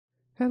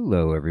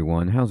Hello,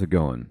 everyone. How's it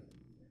going?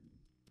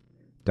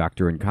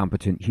 Dr.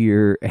 Incompetent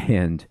here,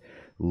 and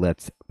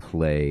let's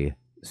play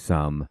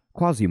some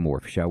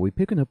Quasimorph, shall we?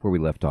 Picking up where we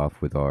left off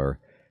with our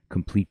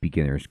complete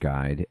beginner's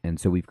guide.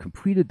 And so we've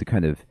completed the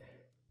kind of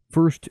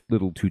first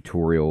little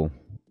tutorial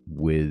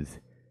with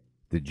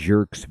the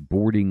jerks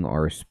boarding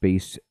our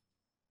space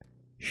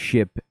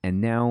ship, and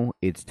now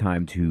it's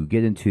time to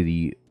get into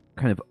the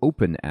kind of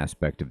open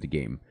aspect of the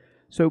game.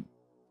 So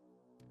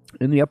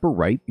in the upper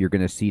right, you're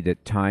going to see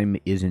that time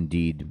is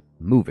indeed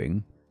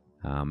moving,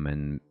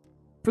 and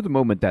for the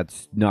moment,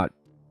 that's not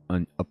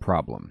a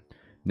problem.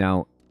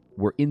 Now,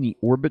 we're in the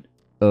orbit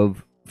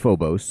of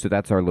Phobos, so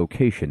that's our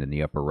location in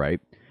the upper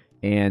right,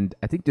 and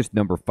I think this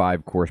number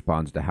 5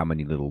 corresponds to how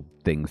many little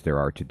things there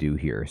are to do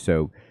here.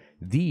 So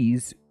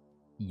these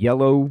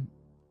yellow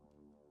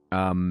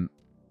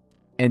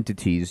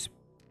entities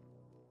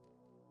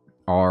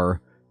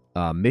are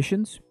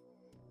missions,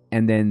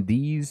 and then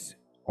these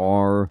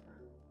are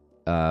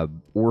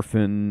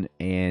Orphan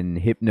and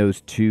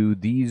Hypnos 2.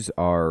 These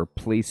are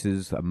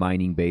places, a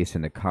mining base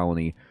and a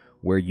colony,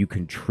 where you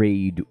can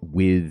trade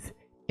with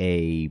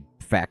a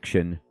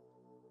faction.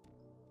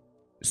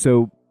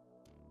 So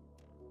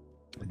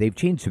they've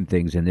changed some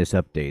things in this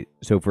update.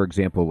 So for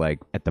example, like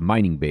at the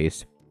mining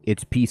base,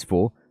 it's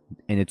peaceful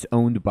and it's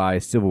owned by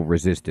Civil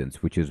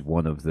Resistance, which is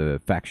one of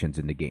the factions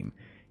in the game.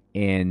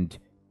 And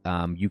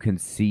you can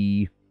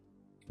see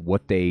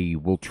what they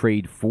will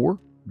trade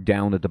for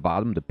down at the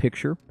bottom, the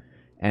picture.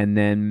 And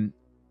then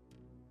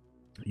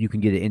you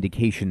can get an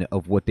indication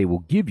of what they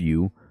will give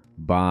you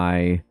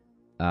by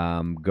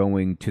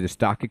going to the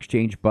stock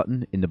exchange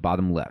button in the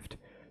bottom left.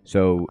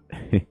 So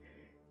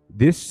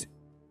they're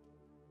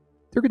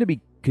going to be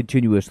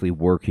continuously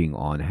working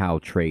on how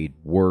trade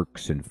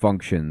works and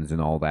functions and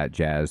all that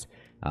jazz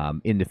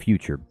in the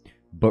future.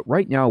 But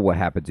right now what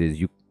happens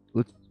is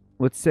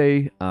let's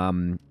say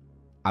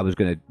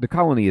the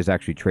colony is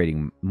actually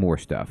trading more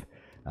stuff.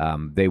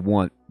 They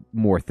want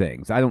more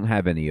things. I don't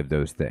have any of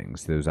those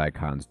things, those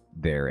icons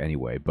there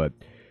anyway. But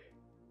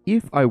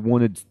if I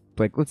wanted,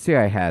 like, let's say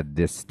I had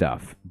this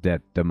stuff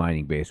that the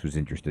mining base was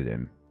interested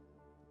in,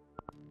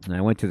 and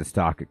I went to the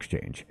stock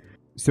exchange.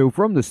 So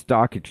from the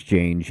stock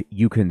exchange,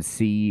 you can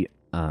see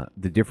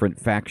the different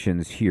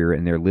factions here,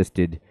 and they're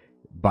listed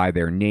by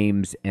their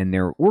names, and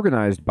they're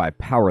organized by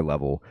power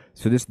level.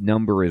 So this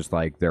number is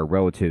like their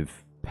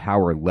relative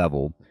power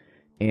level.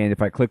 And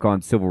if I click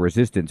on Civil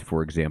Resistance,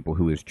 for example,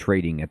 who is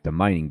trading at the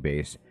mining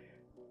base,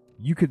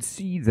 you could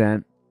see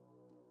that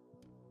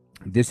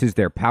this is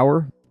their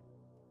power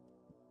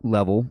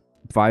level,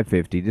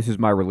 550. This is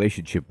my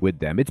relationship with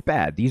them. It's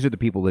bad. These are the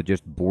people that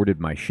just boarded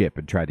my ship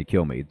and tried to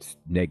kill me. It's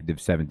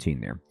negative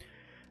 17 there.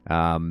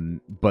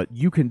 But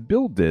you can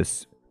build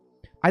this.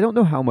 I don't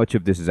know how much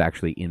of this is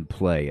actually in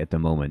play at the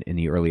moment in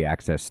the early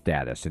access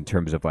status in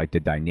terms of like the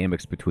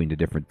dynamics between the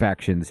different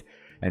factions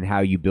and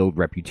how you build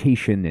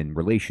reputation and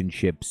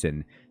relationships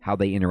and how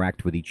they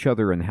interact with each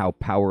other and how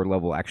power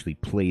level actually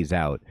plays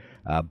out.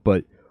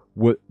 But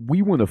what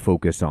we want to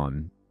focus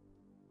on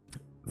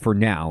for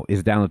now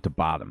is down at the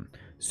bottom.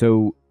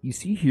 So you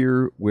see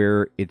here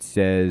where it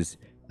says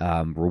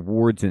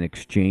rewards and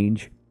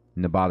exchange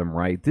in the bottom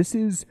right. This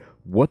is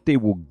what they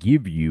will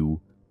give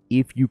you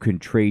if you can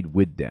trade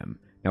with them.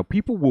 Now,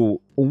 people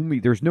will only,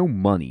 there's no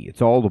money.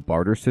 It's all the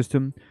barter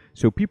system.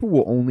 So people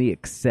will only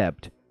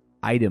accept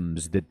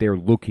items that they're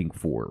looking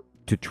for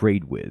to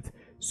trade with.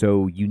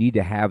 So you need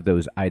to have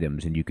those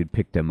items, and you could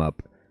pick them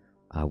up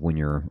when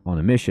you're on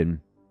a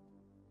mission.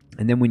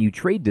 And then when you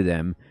trade to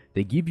them,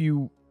 they give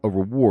you a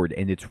reward,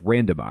 and it's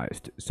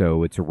randomized.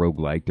 So it's a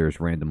roguelike.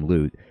 There's random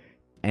loot.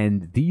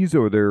 And these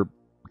are their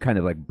kind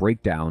of like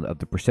breakdown of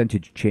the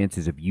percentage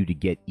chances of you to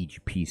get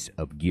each piece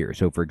of gear.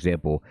 So for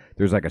example,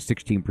 there's like a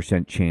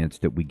 16% chance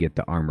that we get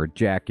the armored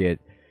jacket,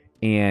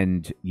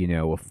 and a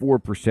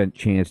 4%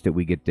 chance that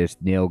we get this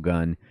nail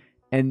gun.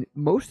 And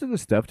most of the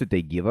stuff that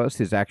they give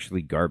us is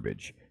actually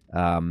garbage.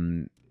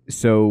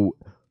 So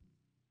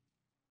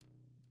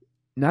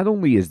not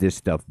only is this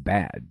stuff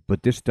bad,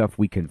 but this stuff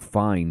we can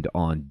find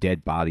on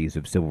dead bodies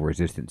of Civil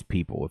Resistance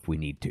people if we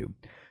need to.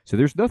 So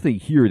there's nothing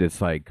here that's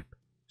like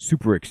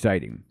super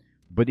exciting.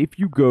 But if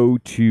you go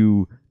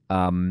to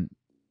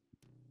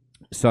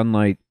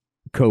Sunlight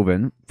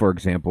Coven, for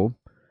example,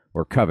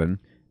 or Coven,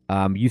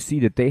 you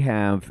see that they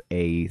have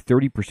a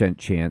 30%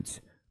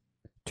 chance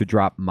to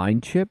drop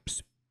mine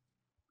chips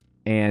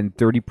and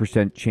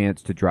 30%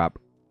 chance to drop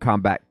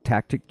combat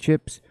tactic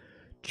chips.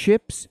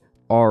 Chips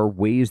are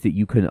ways that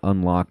you can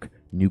unlock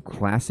new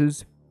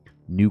classes,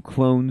 new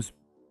clones,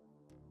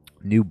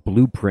 new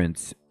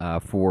blueprints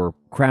for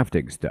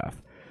crafting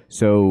stuff.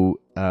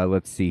 So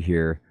let's see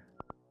here.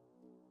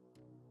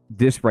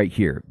 This right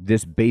here,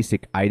 this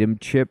basic item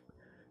chip,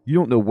 you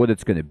don't know what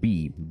it's going to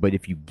be, but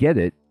if you get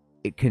it,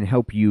 it can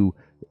help you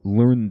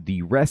learn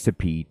the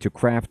recipe to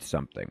craft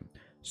something.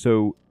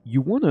 So you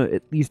want to,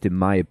 at least in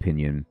my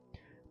opinion,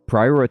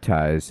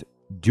 prioritize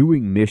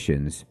doing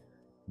missions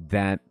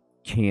that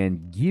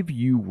can give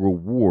you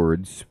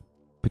rewards,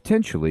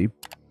 potentially,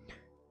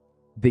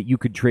 that you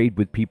could trade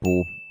with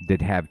people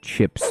that have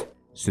chips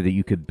so that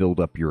you could build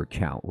up your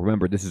account.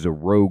 Remember, this is a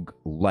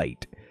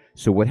roguelite.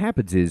 So what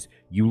happens is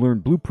you learn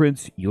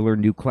blueprints, you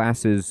learn new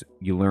classes,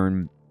 you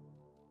learn,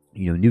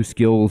 new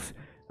skills,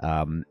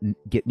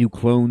 get new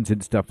clones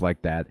and stuff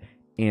like that.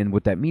 And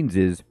what that means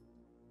is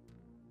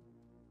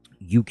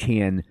you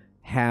can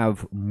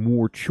have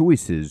more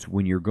choices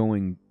when you're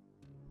going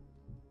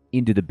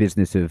into the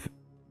business of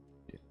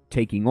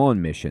taking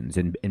on missions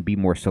and be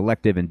more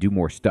selective and do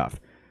more stuff.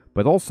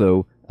 But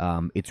also,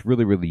 it's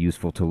really, really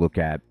useful to look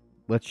at,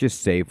 let's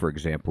just say, for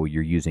example,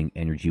 you're using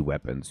energy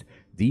weapons.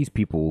 These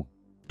people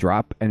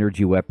drop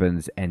energy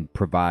weapons and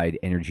provide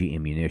energy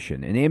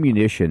ammunition. And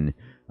ammunition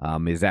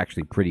is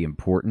actually pretty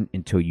important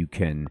until you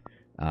can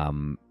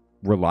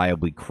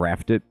reliably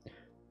craft it.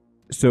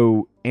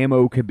 So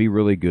ammo could be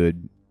really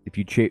good. If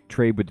you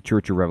trade with the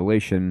Church of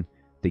Revelation,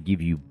 they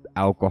give you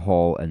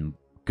alcohol and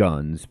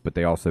guns, but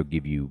they also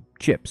give you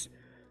chips.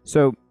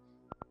 So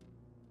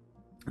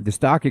the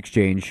stock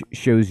exchange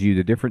shows you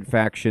the different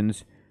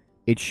factions.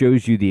 It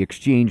shows you the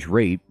exchange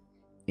rate,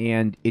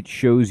 and it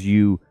shows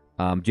you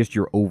just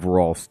your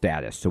overall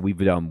status. So we've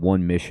done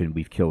one mission.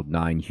 We've killed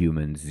 9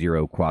 humans,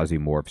 0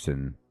 Quasimorphs,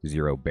 and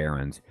 0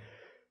 Barons.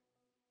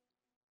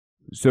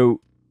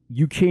 So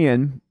you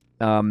can,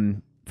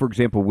 for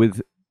example,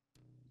 with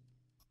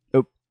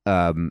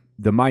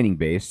the mining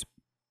base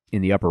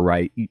in the upper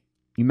right,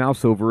 you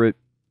mouse over it,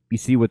 you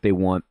see what they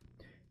want.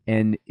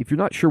 And if you're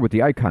not sure what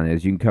the icon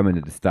is, you can come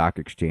into the stock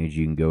exchange,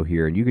 you can go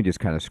here, and you can just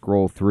kind of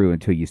scroll through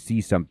until you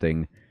see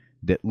something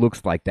that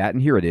looks like that.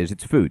 And here it is,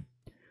 it's food.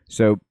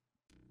 So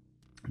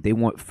they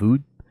want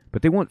food,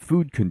 but they want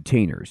food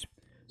containers.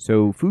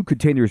 So food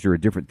containers are a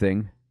different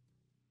thing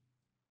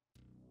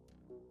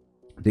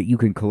that you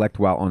can collect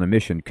while on a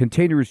mission.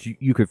 Containers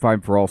you can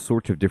find for all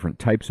sorts of different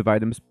types of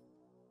items,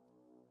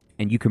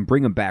 and you can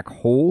bring them back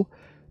whole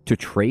to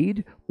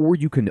trade, or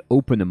you can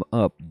open them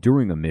up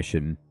during a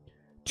mission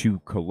to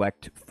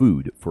collect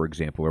food, for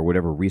example, or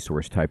whatever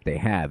resource type they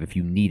have if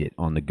you need it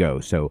on the go.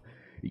 So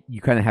you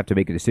kind of have to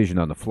make a decision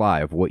on the fly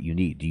of what you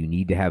need. Do you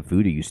need to have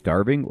food? Are you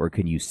starving? Or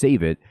can you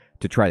save it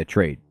to try to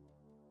trade?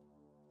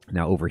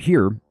 Now over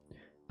here,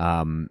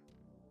 the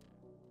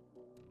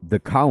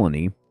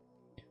colony.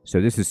 So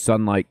this is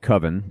Sunlight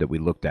Coven that we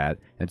looked at.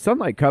 And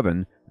Sunlight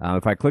Coven,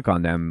 if I click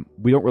on them,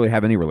 we don't really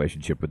have any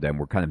relationship with them.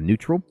 We're kind of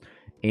neutral.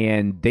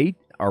 And they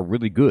are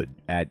really good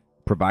at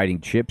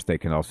providing chips. They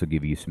can also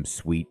give you some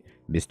sweet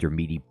Mr.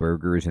 Meaty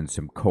burgers and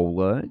some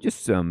cola,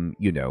 just some,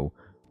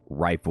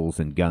 rifles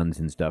and guns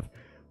and stuff.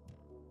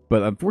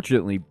 But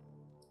unfortunately,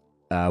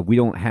 we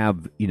don't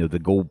have, the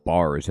gold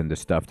bars and the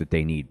stuff that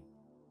they need.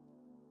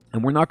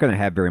 And we're not going to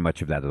have very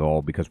much of that at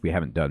all because we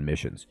haven't done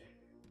missions.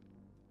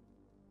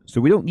 So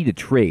we don't need to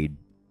trade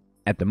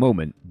at the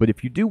moment. But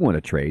if you do want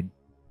to trade,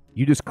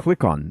 you just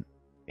click on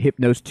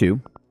Hypnos 2,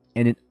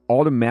 and it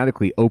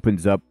automatically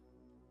opens up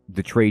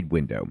the trade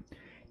window.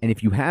 And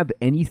if you have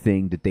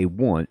anything that they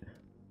want,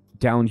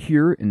 down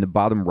here in the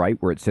bottom right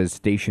where it says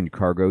Station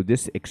Cargo,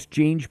 this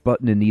exchange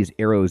button and these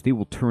arrows, they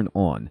will turn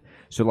on.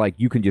 So like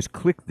you can just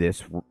click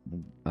this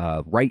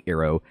right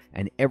arrow,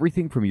 and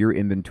everything from your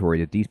inventory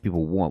that these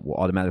people want will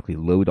automatically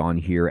load on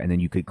here, and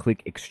then you could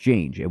click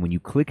Exchange. And when you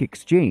click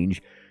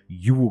Exchange,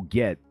 you will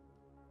get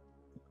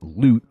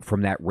loot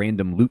from that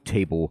random loot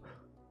table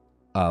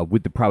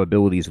with the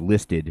probabilities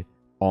listed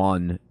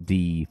on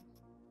the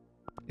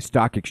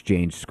stock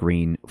exchange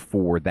screen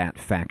for that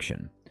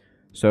faction.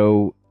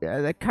 So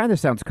that kind of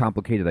sounds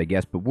complicated, I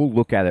guess, but we'll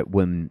look at it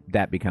when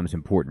that becomes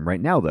important.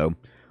 Right now, though,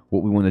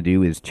 what we want to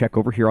do is check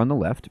over here on the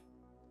left,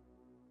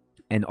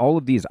 and all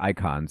of these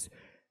icons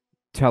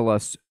tell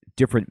us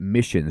different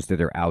missions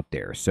that are out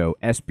there. So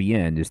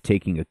SBN is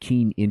taking a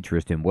keen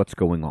interest in what's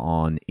going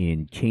on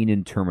in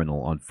Canaan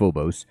Terminal on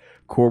Phobos.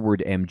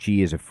 Corward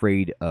MG is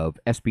afraid of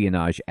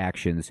espionage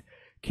actions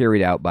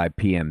carried out by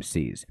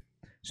PMCs.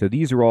 So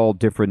these are all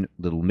different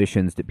little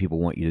missions that people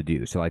want you to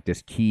do. So like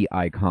this key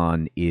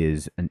icon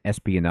is an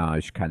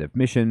espionage kind of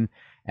mission.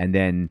 And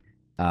then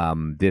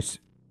this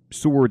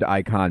sword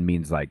icon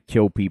means like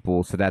kill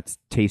people. So that's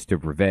taste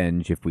of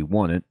revenge if we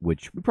want it,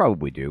 which we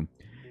probably do.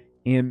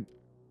 And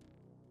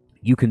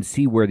you can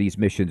see where these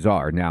missions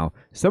are. Now,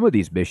 some of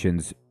these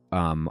missions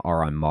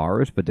are on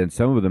Mars, but then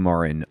some of them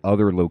are in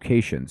other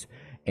locations.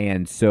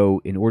 And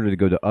so in order to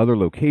go to other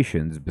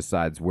locations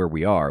besides where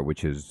we are,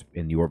 which is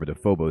in the orbit of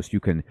Phobos, you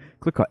can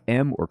click on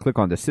M or click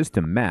on the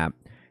system map,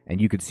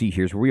 and you can see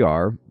here's where we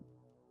are,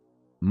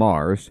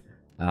 Mars,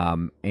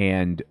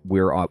 and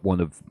we're on one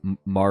of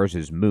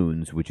Mars's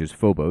moons, which is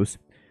Phobos.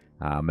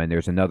 And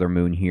there's another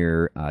moon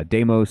here,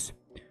 Deimos.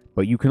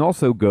 But you can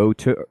also go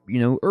to,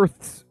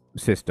 Earth's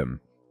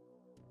system.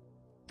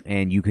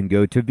 And you can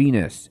go to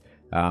Venus,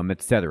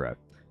 etc.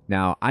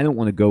 Now, I don't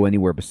want to go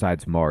anywhere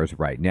besides Mars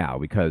right now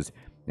because,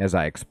 as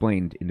I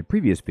explained in the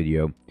previous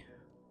video,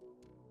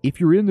 if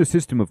you're in the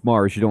system of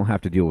Mars, you don't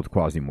have to deal with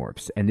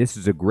Quasimorphs. And this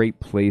is a great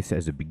place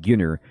as a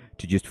beginner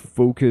to just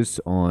focus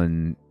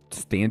on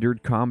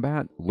standard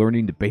combat,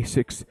 learning the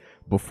basics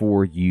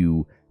before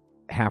you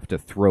have to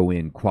throw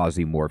in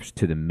Quasimorphs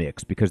to the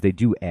mix, because they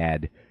do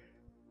add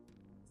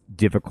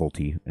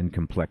difficulty and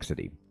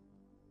complexity.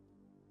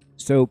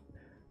 So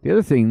the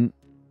other thing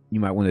you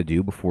might want to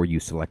do before you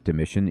select a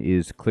mission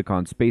is click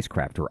on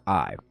Spacecraft, or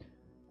I.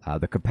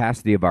 The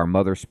capacity of our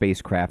mother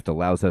spacecraft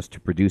allows us to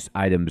produce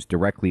items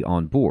directly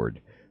on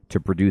board. To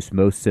produce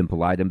most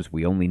simple items,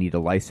 we only need a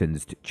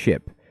licensed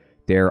chip.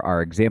 There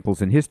are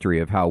examples in history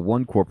of how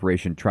one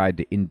corporation tried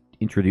to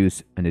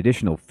introduce an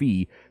additional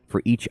fee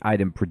for each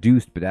item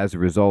produced, but as a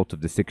result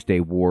of the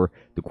Six-Day War,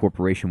 the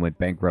corporation went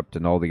bankrupt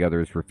and all the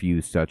others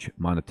refused such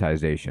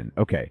monetization.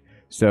 Okay,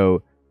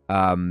 so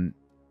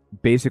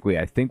basically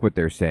I think what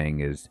they're saying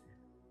is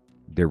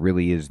there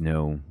really is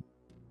no...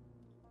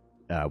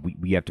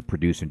 we have to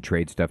produce and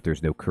trade stuff.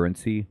 There's no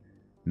currency,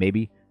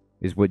 maybe,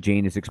 is what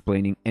Jane is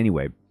explaining.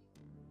 Anyway,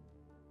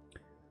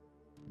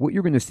 what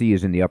you're going to see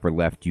is in the upper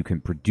left, you can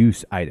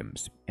produce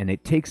items, and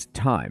it takes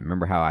time.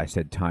 Remember how I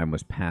said time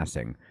was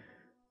passing?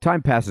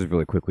 Time passes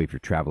really quickly if you're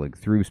traveling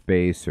through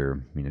space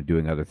or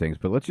doing other things,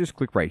 but let's just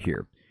click right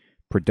here,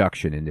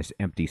 production, in this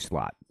empty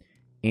slot.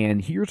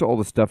 And here's all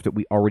the stuff that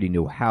we already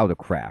know how to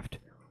craft.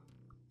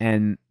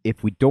 And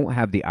if we don't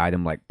have the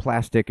item like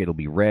plastic, it'll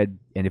be red,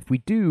 and if we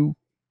do,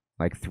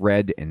 like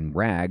thread and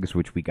rags,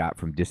 which we got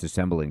from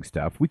disassembling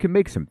stuff, we can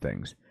make some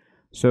things.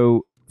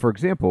 So, for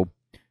example,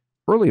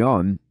 early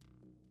on,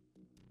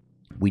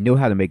 we know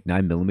how to make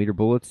 9mm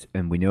bullets,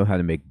 and we know how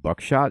to make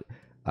buckshot,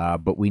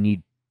 but we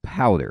need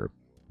powder,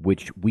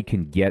 which we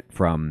can get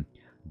from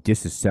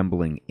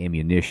disassembling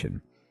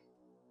ammunition.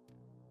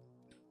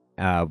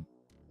 Oh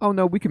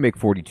no, we can make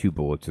 42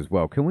 bullets as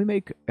well. Can we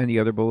make any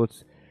other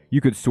bullets?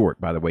 You could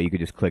sort, by the way. You could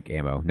just click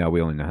ammo. No, we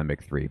only know how to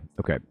make 3.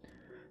 Okay.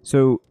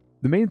 So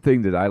the main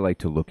thing that I like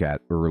to look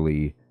at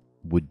early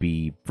would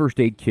be first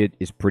aid kit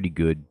is pretty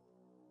good.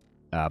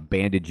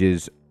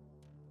 Bandages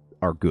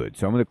are good.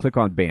 So I'm going to click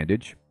on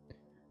bandage.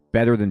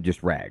 Better than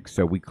just rags.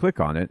 So we click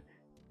on it,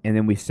 and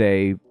then we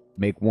say,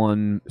 make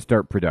 1,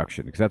 start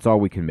production, because that's all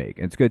we can make.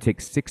 And it's going to take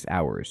 6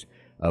 hours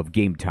of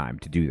game time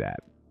to do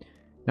that.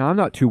 Now, I'm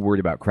not too worried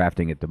about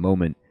crafting at the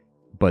moment,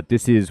 but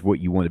this is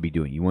what you want to be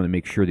doing. You want to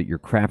make sure that you're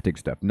crafting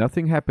stuff.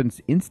 Nothing happens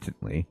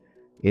instantly.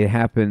 It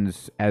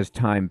happens as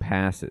time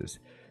passes.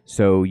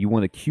 So you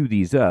want to queue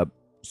these up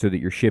so that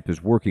your ship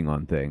is working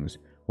on things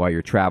while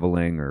you're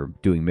traveling or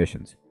doing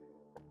missions.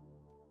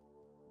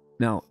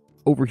 Now,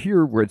 over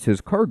here where it says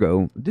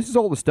cargo, this is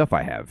all the stuff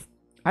I have.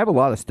 I have a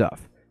lot of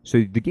stuff.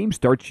 So the game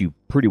starts you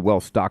pretty well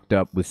stocked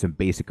up with some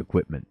basic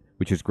equipment,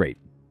 which is great.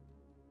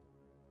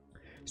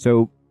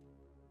 So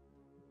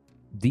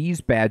these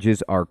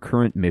badges are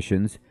current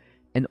missions,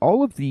 and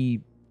all of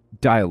the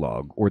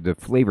dialogue or the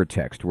flavor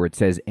text where it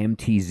says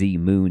MTZ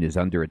Moon is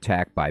under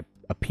attack by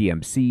a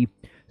PMC,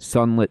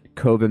 Sunlit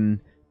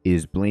Coven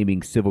is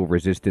blaming civil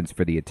resistance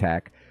for the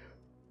attack.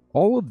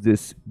 All of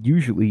this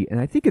usually, and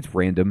I think it's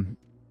random,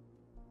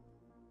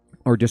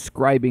 are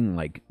describing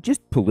like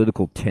just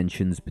political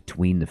tensions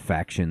between the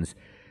factions,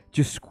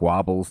 just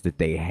squabbles that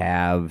they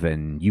have,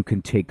 and you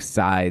can take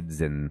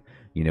sides and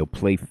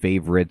play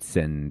favorites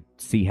and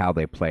see how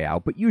they play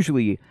out. But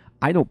usually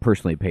I don't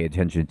personally pay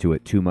attention to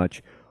it too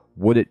much.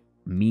 What it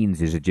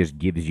means is it just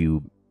gives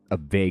you a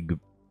vague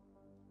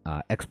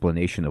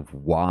explanation of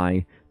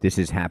why this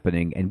is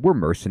happening, and we're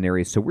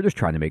mercenaries, so we're just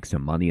trying to make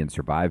some money and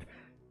survive,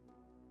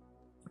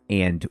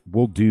 and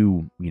we'll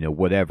do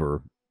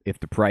whatever if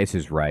the price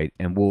is right,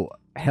 and we'll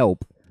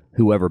help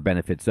whoever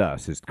benefits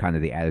us, is kind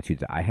of the attitude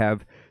that I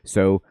have.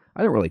 So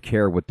I don't really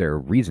care what their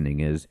reasoning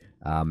is.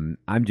 I'm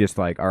just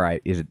like, all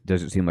right,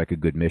 does it seem like a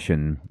good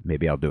mission?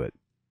 Maybe I'll do it,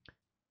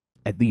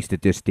 at least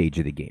at this stage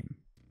of the game.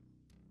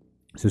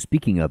 So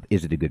speaking of,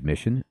 is it a good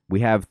mission? We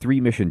have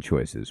 3 mission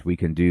choices. We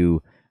can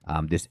do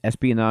this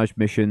espionage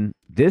mission,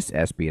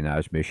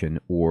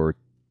 or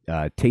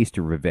Taste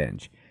of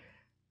Revenge.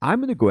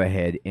 I'm going to go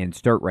ahead and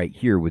start right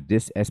here with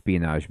this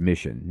espionage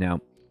mission. Now,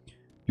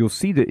 you'll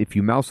see that if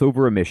you mouse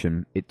over a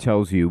mission, it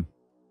tells you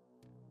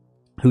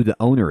who the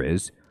owner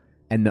is,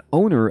 and the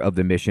owner of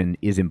the mission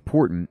is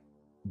important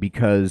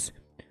because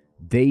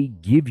they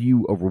give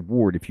you a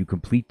reward if you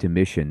complete the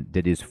mission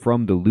that is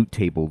from the loot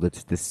table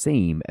that's the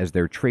same as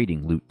their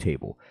trading loot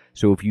table.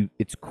 So if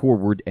it's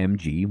Corward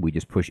MG, we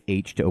just push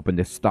H to open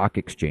the stock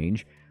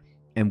exchange,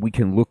 and we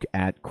can look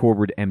at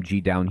Corward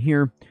MG down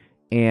here,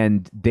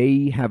 and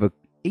they have a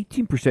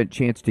 18%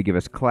 chance to give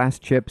us class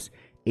chips,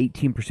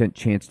 18%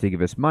 chance to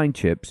give us mine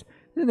chips,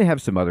 and then they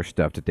have some other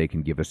stuff that they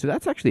can give us. So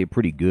that's actually a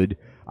pretty good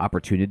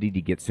opportunity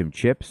to get some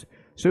chips.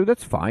 So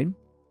that's fine.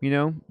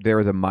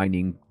 They're the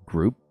mining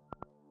group.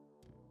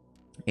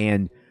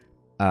 And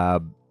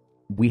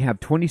we have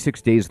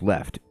 26 days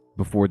left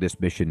before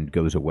this mission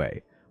goes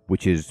away,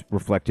 which is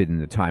reflected in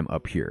the time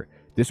up here.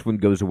 This one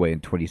goes away in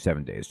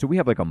 27 days. So we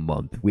have like a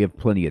month. We have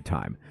plenty of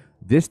time.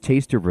 This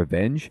Taste of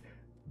Revenge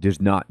does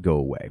not go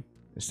away.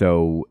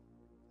 So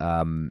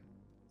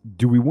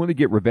do we want to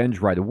get revenge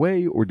right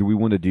away, or do we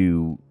want to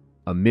do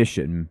a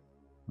mission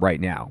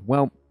right now?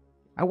 Well,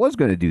 I was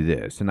going to do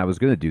this, and I was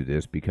going to do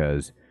this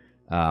because,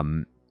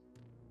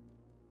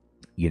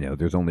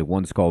 there's only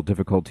 1 skull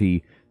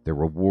difficulty. The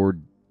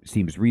reward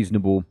seems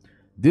reasonable.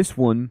 This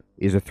one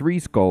is a 3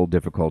 skull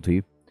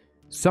difficulty,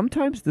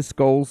 Sometimes the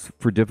skulls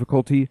for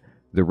difficulty,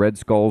 the red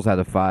skulls out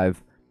of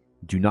 5,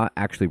 do not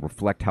actually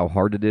reflect how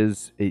hard it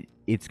is.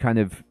 It's kind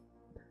of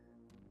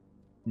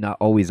not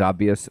always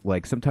obvious.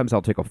 Like, sometimes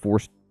I'll take a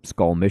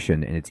 4-skull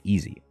mission and it's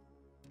easy.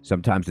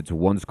 Sometimes it's a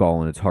 1 skull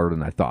and it's harder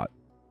than I thought.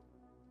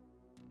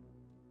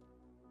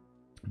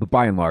 But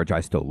by and large,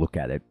 I still look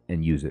at it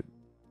and use it.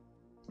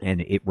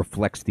 And it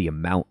reflects the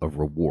amount of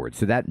reward.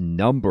 So that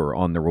number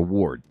on the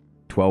reward,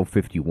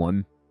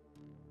 1251,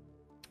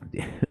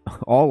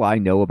 all I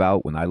know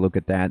about when I look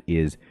at that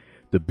is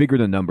the bigger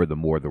the number, the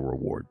more the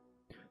reward.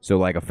 So,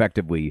 like,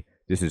 effectively,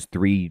 this is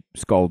 3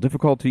 skull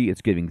difficulty.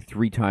 It's giving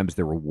 3 times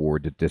the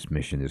reward that this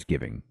mission is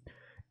giving.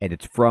 And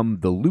it's from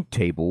the loot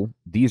table.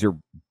 These are,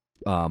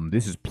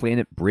 this is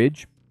Planet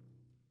Bridge.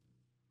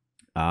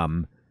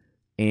 And,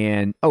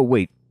 oh,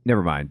 wait,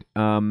 never mind.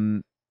 I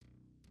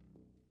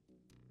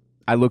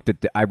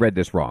read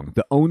this wrong.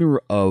 The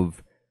owner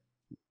of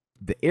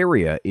the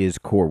area is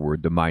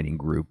Corward, the mining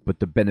group, but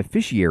the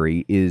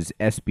beneficiary is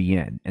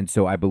SBN. And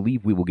so I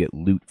believe we will get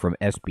loot from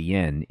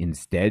SBN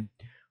instead,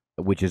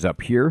 which is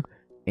up here.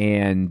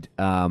 And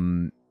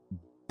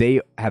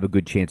they have a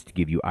good chance to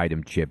give you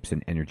item chips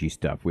and energy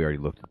stuff. We already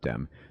looked at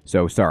them.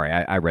 So sorry,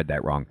 I read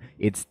that wrong.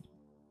 It's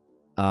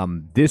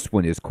this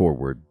one is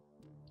Corward,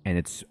 and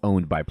it's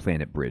owned by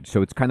Planet Bridge.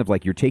 So it's kind of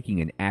like you're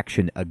taking an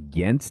action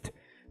against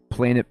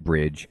Planet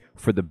Bridge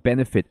for the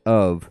benefit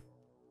of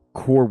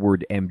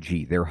Corward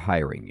MG. They're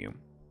hiring you.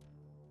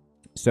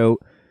 So,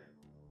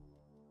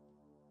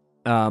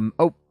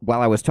 while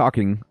I was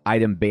talking,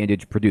 item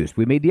bandage produced.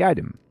 We made the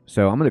item.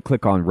 So I'm going to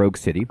click on Rogue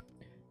City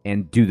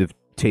and do the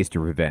Taste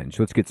of Revenge.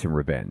 Let's get some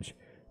revenge.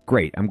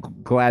 Great. I'm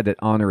glad that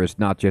honor is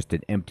not just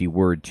an empty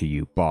word to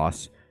you,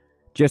 boss.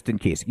 Just in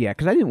case. Yeah,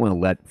 because I didn't want to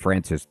let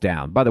Francis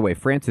down. By the way,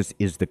 Francis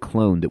is the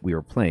clone that we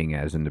were playing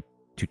as in the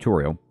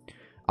tutorial.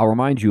 I'll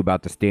remind you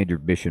about the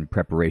standard mission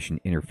preparation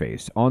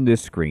interface. On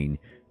this screen,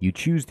 you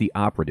choose the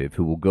operative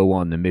who will go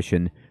on the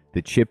mission,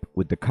 the chip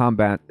with the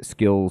combat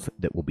skills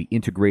that will be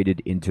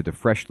integrated into the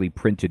freshly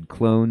printed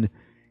clone,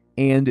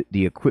 and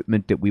the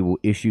equipment that we will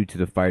issue to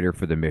the fighter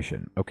for the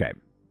mission. Okay.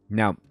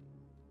 Now,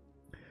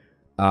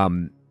 I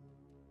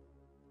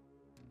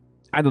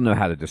don't know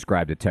how to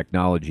describe the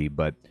technology,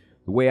 but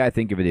the way I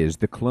think of it is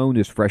the clone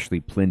is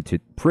freshly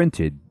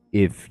printed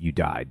if you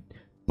died.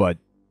 But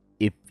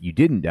if you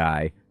didn't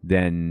die,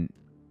 then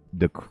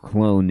the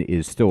clone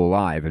is still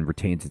alive and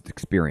retains its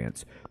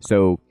experience.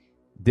 So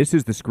this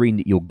is the screen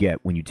that you'll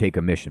get when you take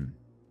a mission.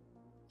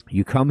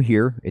 You come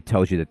here. It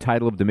tells you the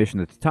title of the mission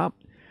at the top.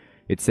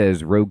 It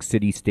says Rogue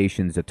City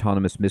Station's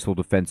autonomous missile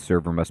defense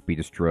server must be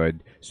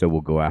destroyed, so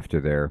we'll go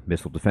after their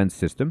missile defense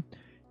system.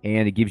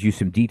 And it gives you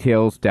some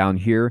details down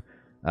here,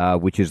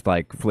 which is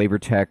like flavor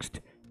text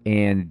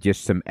and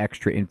just some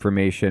extra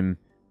information.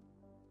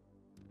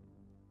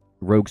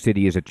 Rogue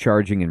City is a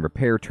charging and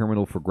repair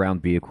terminal for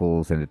ground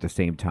vehicles and at the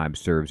same time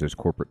serves as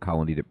corporate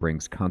colony that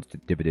brings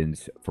constant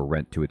dividends for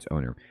rent to its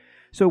owner.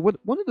 So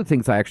one of the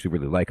things I actually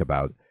really like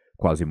about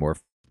Quasimorph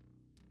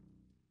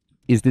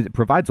is that it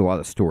provides a lot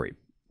of story.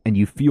 And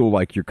you feel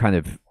like you're kind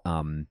of,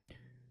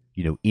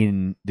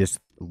 in this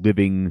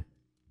living,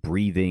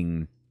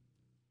 breathing,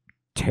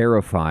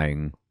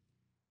 terrifying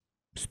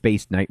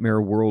space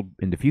nightmare world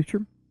in the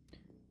future.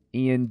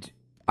 And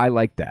I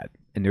like that.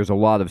 And there's a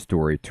lot of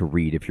story to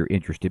read if you're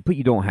interested, but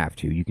you don't have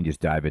to. You can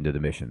just dive into the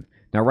mission.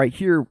 Now, right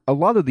here, a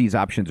lot of these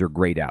options are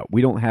grayed out.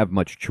 We don't have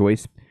much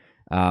choice,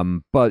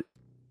 but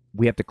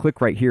we have to click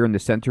right here in the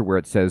center where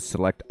it says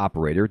Select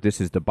Operator. This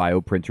is the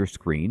bioprinter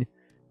screen.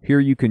 Here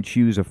you can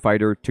choose a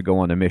fighter to go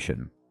on a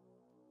mission.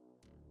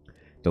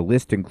 The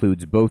list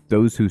includes both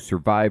those who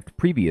survived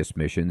previous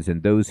missions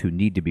and those who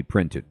need to be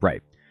printed.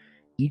 Right.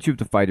 Each of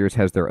the fighters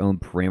has their own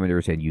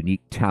parameters and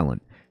unique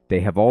talent.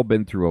 They have all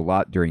been through a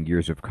lot during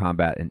years of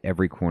combat in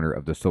every corner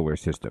of the solar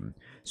system.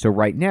 So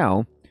right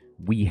now,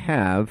 we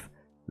have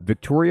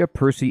Victoria,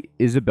 Percy,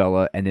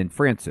 Isabella, and then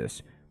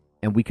Francis.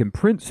 And we can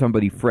print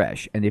somebody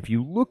fresh. And if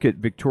you look at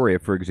Victoria,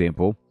 for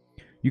example,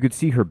 you can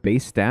see her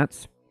base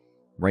stats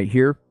right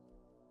here.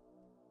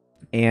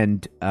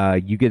 And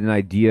you get an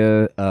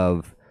idea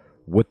of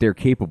what they're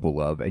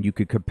capable of, and you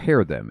could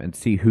compare them and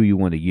see who you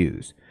want to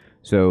use.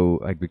 So,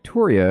 like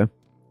Victoria,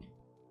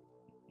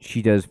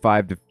 she does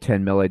 5 to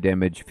 10 melee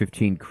damage,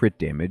 15 crit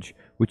damage,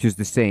 which is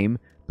the same.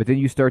 But then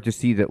you start to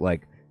see that,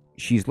 like,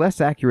 she's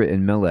less accurate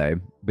in melee,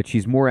 but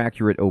she's more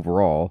accurate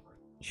overall.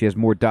 She has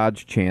more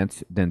dodge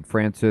chance than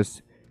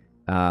Francis.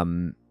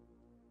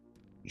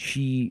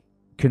 She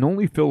can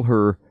only fill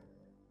her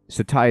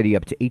satiety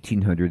up to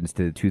 1800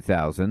 instead of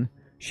 2000.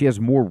 She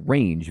has more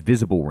range,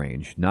 visible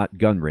range, not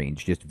gun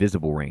range, just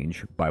visible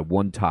range by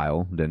 1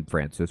 tile than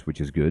Francis, which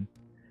is good.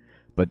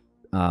 But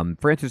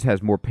Francis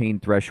has more pain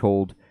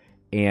threshold,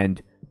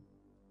 and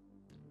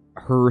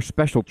her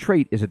special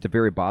trait is at the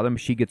very bottom.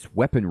 She gets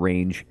weapon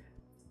range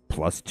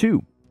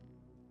 +2,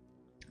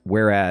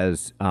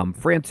 whereas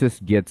Francis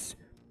gets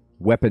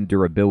weapon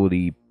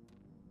durability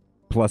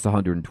plus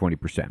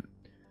 120%.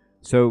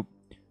 So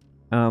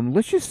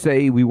let's just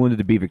say we wanted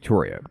to be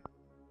Victoria.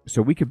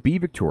 So we could be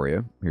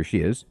Victoria. Here she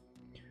is.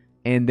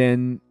 And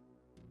then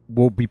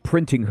we'll be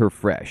printing her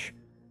fresh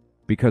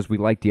because we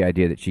like the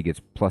idea that she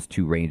gets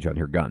 +2 range on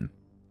her gun.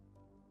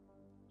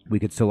 We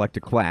could select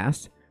a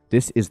class.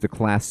 This is the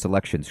class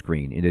selection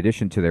screen. In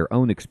addition to their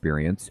own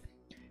experience,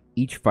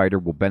 each fighter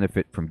will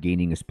benefit from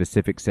gaining a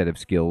specific set of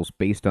skills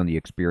based on the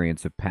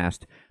experience of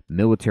past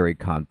military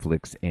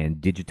conflicts and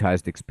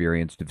digitized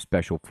experience of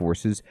special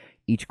forces.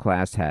 Each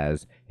class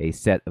has a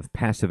set of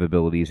passive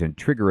abilities and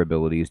trigger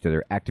abilities that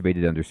are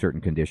activated under certain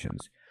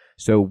conditions.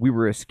 So we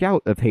were a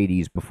scout of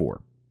Hades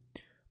before,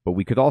 but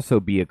we could also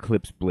be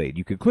Eclipse Blade.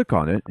 You could click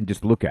on it and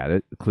just look at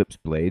it, Eclipse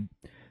Blade.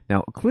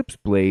 Now, Eclipse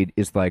Blade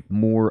is like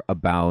more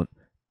about...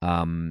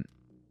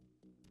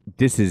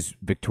 this is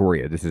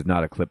Victoria. This is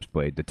not Eclipse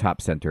Blade, the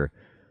top center.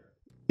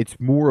 It's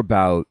more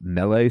about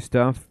melee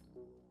stuff.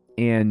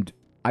 And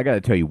I got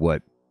to tell you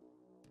what.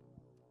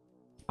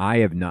 I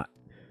have not...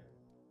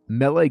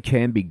 Melee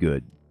can be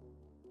good.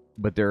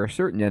 But there are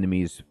certain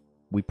enemies...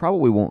 We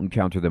probably won't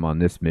encounter them on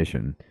this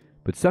mission.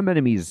 But some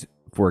enemies,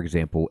 for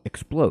example,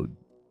 explode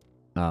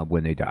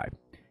when they die.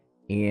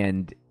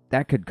 And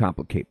that could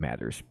complicate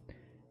matters.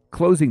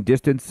 Closing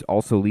distance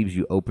also leaves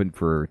you open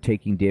for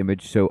taking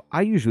damage. So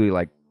I usually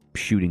like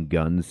shooting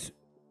guns,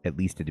 at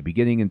least at the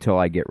beginning, until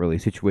I get really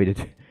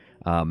situated,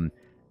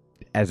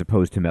 as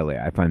opposed to melee.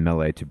 I find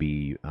melee to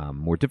be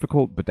more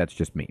difficult, but that's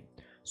just me.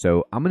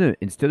 So I'm going to,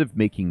 instead of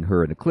making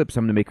her an Eclipse,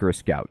 I'm going to make her a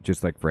Scout,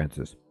 just like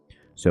Francis.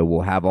 So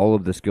we'll have all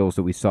of the skills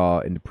that we saw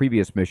in the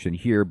previous mission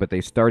here, but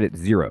they start at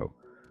 0,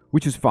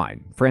 which is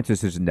fine.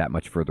 Francis isn't that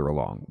much further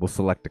along. We'll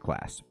select the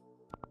class.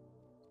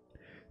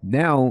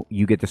 Now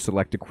you get to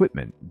select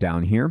equipment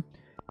down here.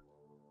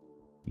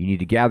 You need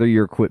to gather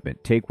your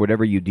equipment. Take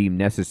whatever you deem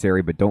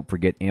necessary, but don't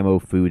forget ammo,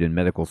 food, and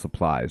medical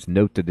supplies.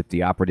 Note that if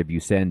the operative you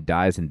send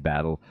dies in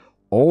battle,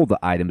 all the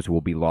items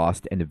will be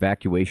lost, and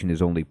evacuation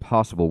is only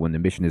possible when the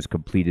mission is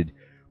completed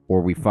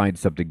or we find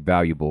something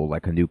valuable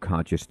like a new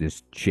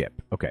consciousness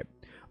chip. Okay.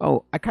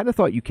 Oh, I kind of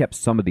thought you kept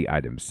some of the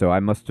items, so I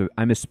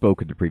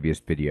misspoke in the previous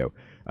video.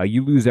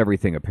 You lose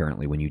everything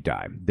apparently when you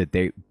die.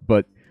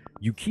 But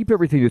you keep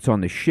everything that's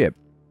on the ship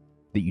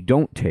that you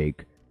don't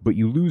take, but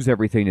you lose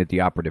everything that the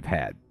operative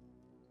had.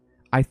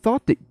 I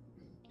thought that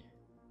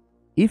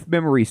if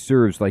memory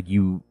serves, like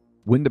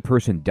when the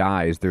person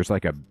dies, there's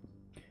like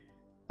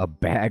a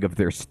bag of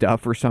their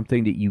stuff or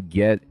something that you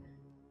get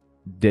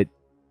that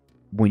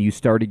when you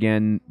start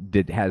again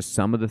that has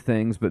some of the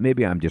things, but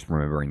maybe I'm just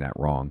remembering that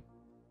wrong.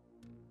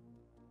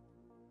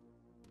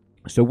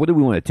 So what do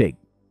we want to take?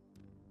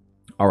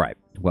 All right.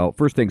 Well,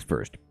 first things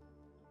first.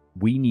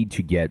 We need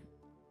to get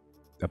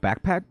a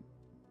backpack,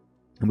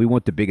 and we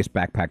want the biggest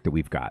backpack that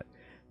we've got.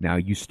 Now,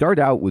 you start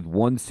out with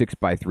one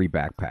 6x3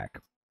 backpack.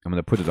 I'm going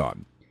to put it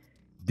on.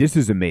 This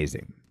is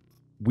amazing.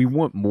 We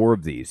want more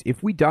of these.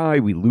 If we die,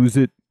 we lose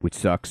it, which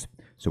sucks,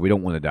 so we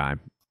don't want to die.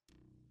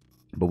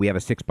 But we have a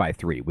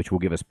 6x3, which will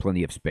give us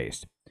plenty of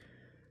space.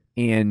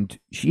 And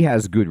she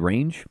has good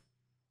range.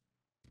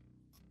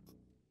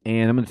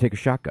 And I'm going to take a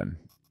shotgun.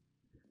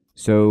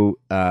 So,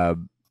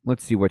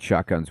 let's see what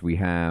shotguns we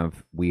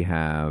have. We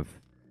have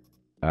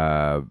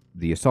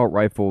the assault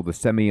rifle, the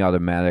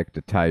semi-automatic,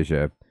 the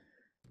Taija.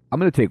 I'm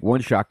going to take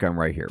one shotgun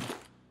right here.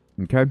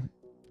 Okay?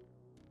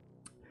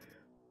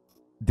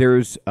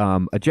 There's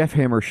a Jeff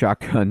Hammer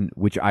shotgun,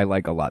 which I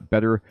like a lot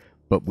better,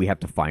 but we have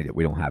to find it.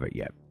 We don't have it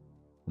yet.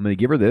 I'm going to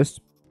give her this.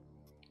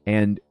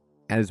 And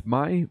as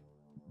my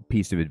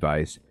piece of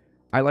advice,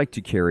 I like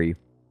to carry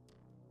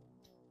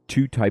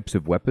 2 types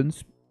of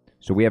weapons.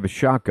 So we have a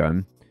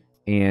shotgun,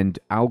 and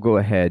I'll go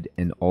ahead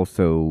and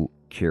also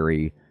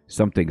carry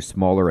something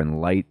smaller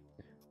and light.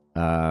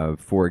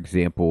 For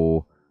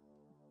example,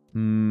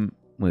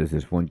 what is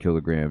this? 1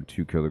 kilogram,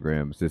 2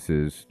 kilograms. This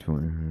is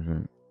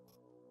 20%.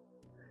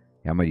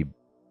 How many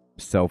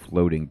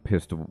self-loading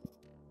pistol?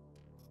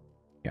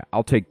 Yeah,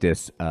 I'll take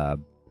this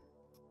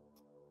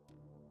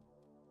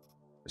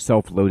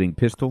self-loading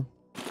pistol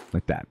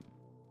like that.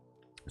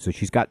 So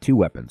she's got 2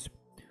 weapons.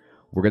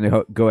 We're going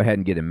to go ahead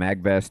and get a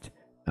mag vest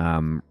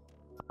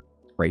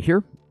right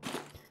here.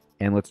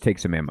 And let's take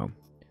some ammo.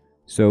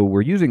 So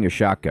we're using a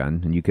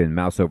shotgun, and you can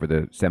mouse over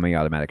the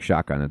semi-automatic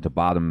shotgun. At the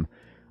bottom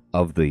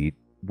of the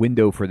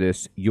window for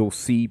this, you'll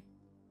see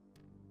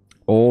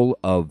all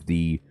of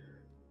the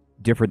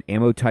different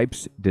ammo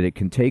types that it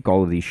can take,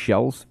 all of these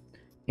shells.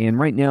 And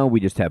right now we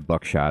just have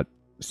buckshot.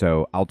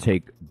 So I'll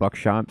take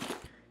buckshot.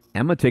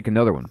 I'm going to take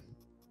another one.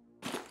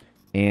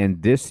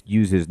 And this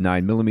uses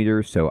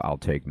 9mm, so I'll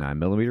take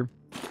 9mm.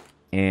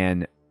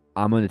 And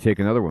I'm going to take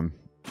another one.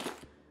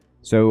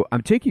 So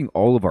I'm taking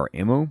all of our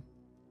ammo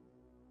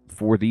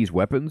for these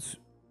weapons,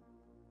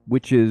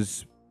 which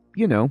is,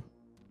 you know,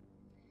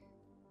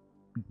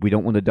 we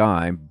don't want to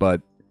die,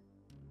 but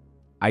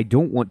I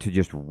don't want to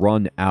just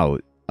run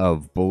out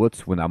of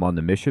bullets when I'm on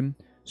the mission.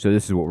 So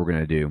this is what we're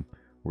going to do.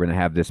 We're going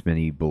to have this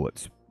many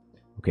bullets.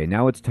 Okay,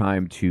 now it's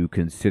time to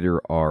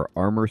consider our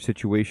armor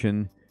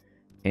situation.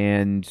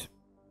 And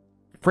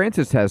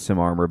Francis has some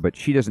armor, but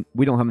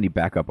we don't have any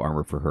backup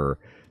armor for her.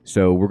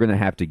 So we're going to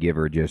have to give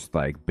her just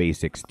like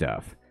basic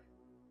stuff.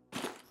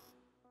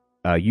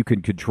 You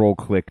can control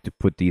click to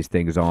put these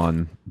things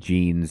on: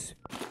 jeans,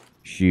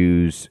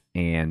 shoes,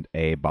 and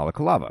a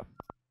balaclava.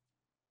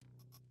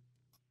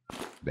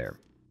 There.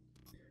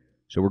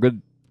 So we're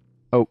good.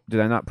 Oh, did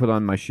I not put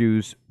on my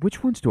shoes?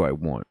 Which ones do I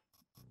want?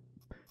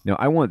 No,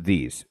 I want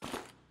these.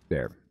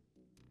 There.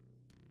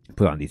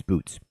 Put on these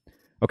boots.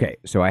 Okay,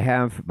 so I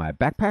have my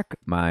backpack,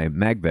 my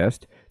mag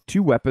vest,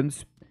 2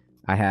 weapons.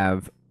 I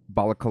have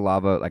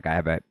balaclava, like I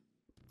have a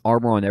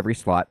armor on every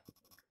slot.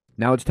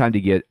 Now it's time to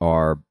get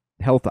our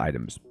health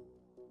items.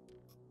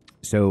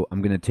 So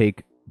I'm going to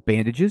take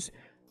bandages.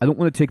 I don't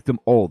want to take them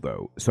all,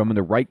 though. So I'm going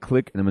to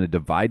right-click, and I'm going to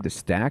divide the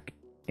stack,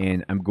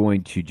 and I'm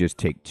going to just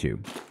take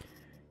 2.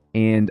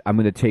 And I'm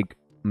going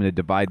to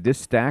divide this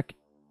stack,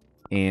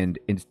 and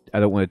I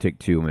don't want to take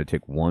 2. I'm going to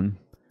take 1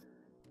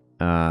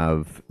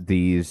 of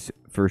these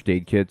first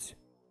aid kits.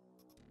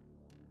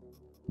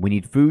 We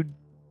need food.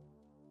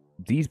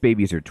 These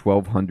babies are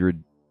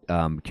 1,200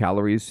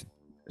 calories,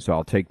 so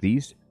I'll take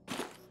these.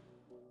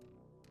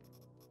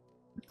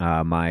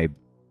 My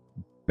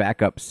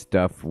backup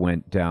stuff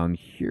went down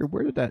here.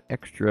 Where did that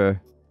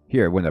extra...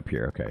 Here, it went up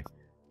here. Okay.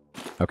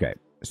 Okay,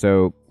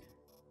 so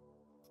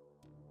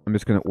I'm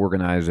just going to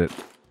organize it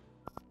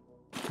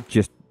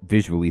just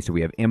visually. So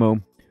we have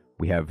ammo.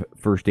 We have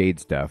first aid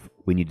stuff.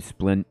 We need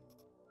splint.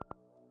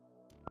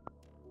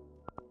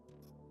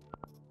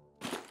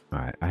 All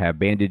right, I have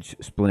bandage,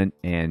 splint,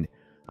 and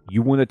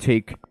you want to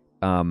take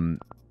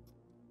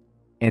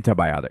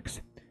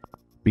antibiotics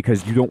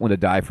because you don't want to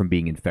die from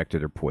being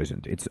infected or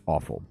poisoned. It's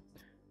awful.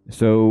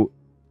 So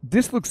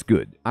this looks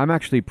good. I'm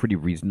actually pretty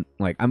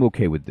I'm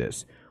okay with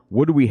this.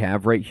 What do we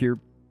have right here?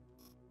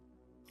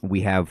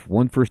 We have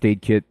 1 first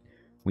aid kit,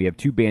 we have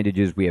 2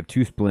 bandages, we have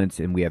 2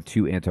 splints, and we have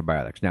 2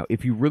 antibiotics. Now,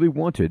 if you really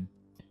wanted,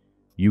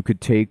 you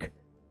could take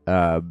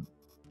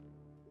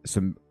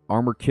some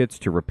armor kits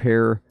to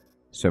repair,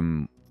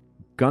 some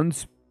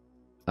guns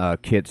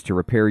kits to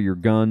repair your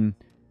gun,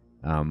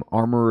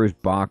 armorers,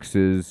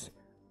 boxes.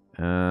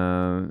 You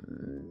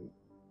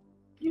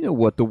know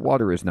what? The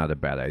water is not a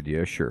bad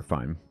idea. Sure,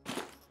 fine.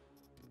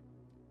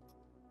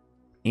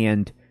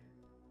 And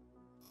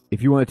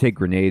if you want to take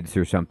grenades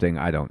or something,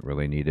 I don't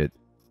really need it.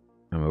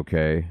 I'm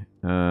okay.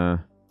 Oh,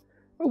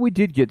 we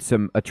did get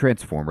a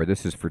transformer.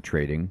 This is for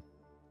trading.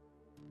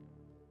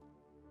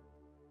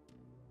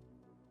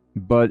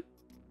 But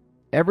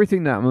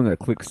everything that I'm going to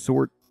click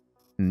sort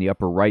in the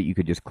upper right, you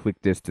could just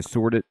click this to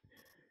sort it.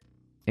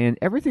 And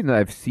everything that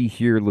I see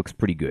here looks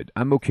pretty good.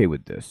 I'm okay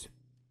with this.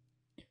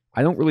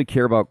 I don't really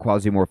care about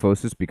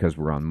Quasimorphosis because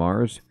we're on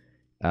Mars.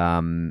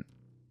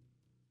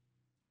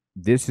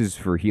 This is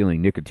for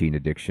healing nicotine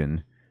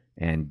addiction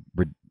and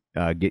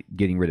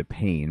getting rid of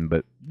pain,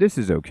 but this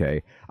is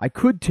okay. I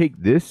could take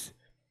this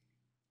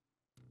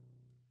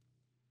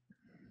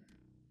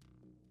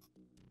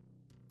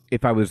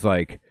if I was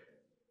like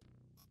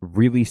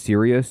really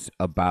serious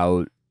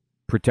about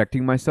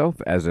protecting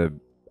myself as a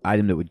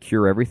item that would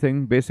cure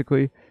everything,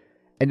 basically.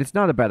 And it's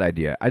not a bad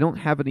idea. I don't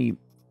have any...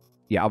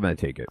 Yeah, I'm going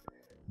to take it,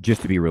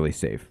 just to be really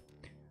safe.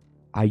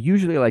 I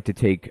usually like to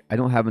take... I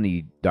don't have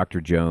any Dr.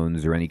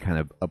 Jones or any kind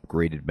of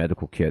upgraded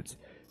medical kits.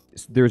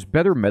 There's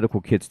better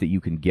medical kits that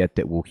you can get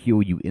that will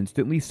heal you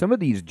instantly. Some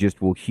of these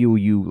just will heal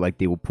you, like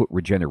they will put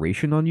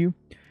regeneration on you,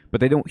 but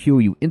they don't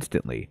heal you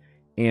instantly.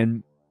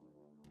 And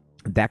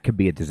that could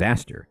be a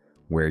disaster,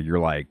 where you're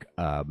like,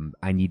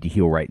 I need to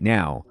heal right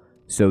now.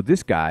 So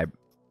this guy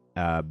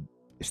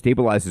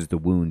stabilizes the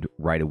wound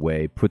right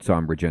away, puts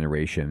on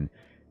regeneration,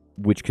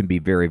 which can be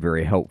very,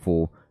 very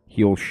helpful.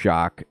 Heal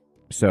shock.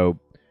 So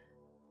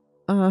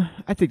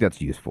I think that's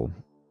useful.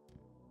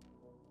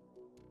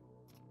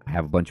 I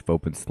have a bunch of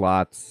open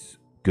slots.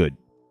 Good.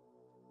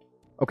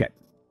 Okay.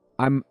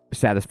 I'm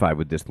satisfied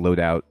with this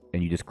loadout,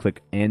 and you just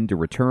click N to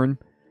return.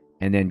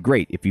 And then,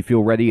 great. If you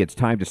feel ready, it's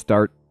time to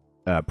start.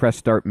 Press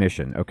Start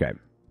Mission. Okay.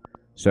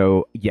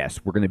 So, yes,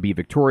 we're going to be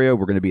Victoria.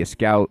 We're going to be a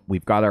scout.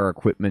 We've got our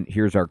equipment.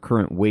 Here's our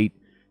current weight.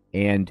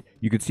 And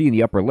you can see in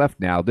the upper left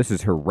now, this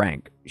is her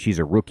rank. She's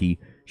a rookie.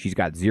 She's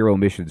got 0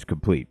 missions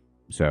complete.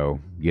 So,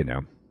 you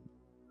know,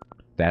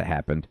 that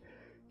happened.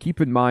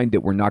 Keep in mind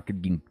that we're not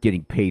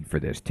getting paid for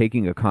this.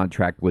 Taking a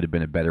contract would have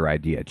been a better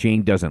idea.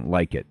 Jane doesn't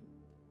like it.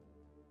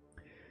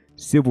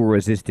 Civil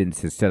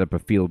Resistance has set up a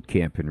field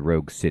camp in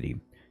Rogue City.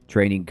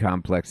 Training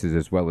complexes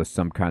as well as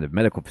some kind of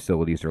medical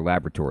facilities or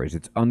laboratories.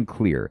 It's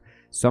unclear.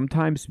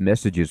 Sometimes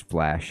messages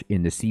flash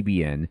in the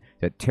CBN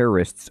that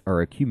terrorists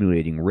are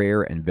accumulating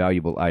rare and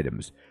valuable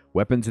items,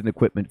 weapons and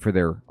equipment for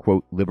their,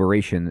 quote,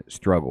 liberation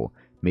struggle.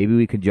 Maybe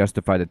we can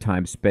justify the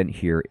time spent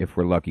here if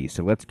we're lucky.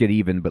 So let's get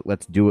even, but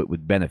let's do it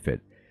with benefit.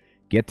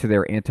 Get to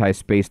their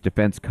anti-space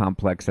defense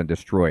complex and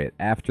destroy it.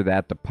 After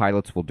that, the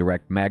pilots will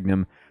direct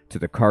Magnum to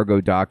the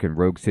cargo dock in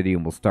Rogue City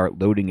and will start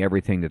loading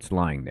everything that's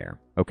lying there.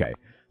 Okay,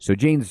 so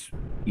Jane's,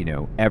 you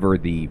know, ever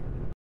the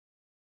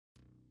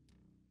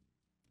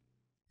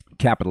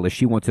capitalist.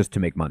 She wants us to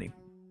make money.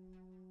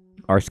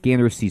 Our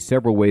scanners see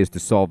several ways to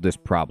solve this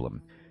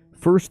problem.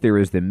 First, there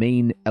is the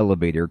main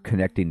elevator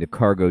connecting the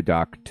cargo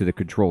dock to the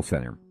control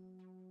center.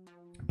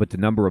 but the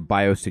number of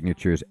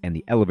biosignatures and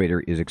the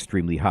elevator is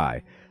extremely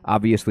high.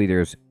 Obviously,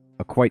 there's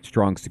a quite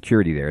strong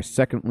security there.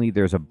 Secondly,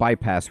 there's a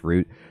bypass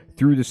route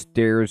through the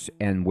stairs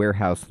and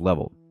warehouse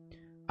level.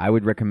 I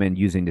would recommend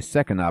using the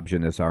second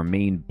option as our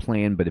main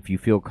plan, but if you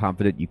feel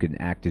confident, you can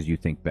act as you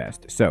think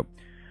best. So,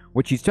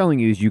 what she's telling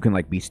you is you can,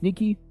 like, be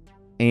sneaky,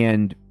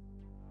 and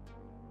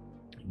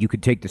you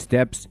could take the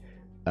steps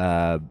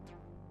and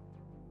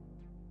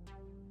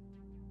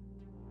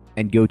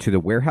go to the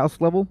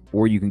warehouse level,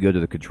 or you can go to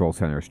the control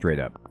center straight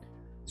up.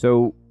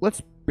 So,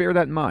 let's bear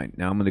that in mind.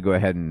 Now, I'm going to go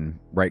ahead and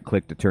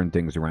right-click to turn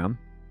things around.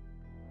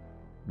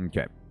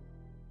 Okay.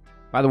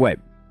 By the way,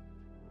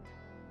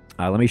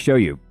 let me show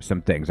you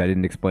some things I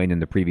didn't explain in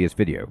the previous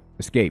video.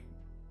 Escape.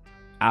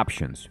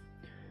 Options.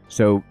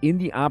 So, in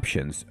the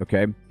options,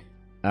 okay,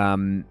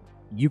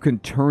 you can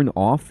turn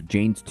off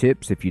Jane's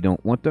tips if you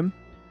don't want them.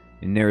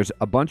 And there's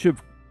a bunch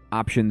of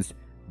options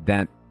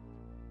that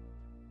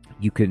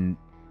you can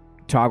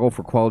toggle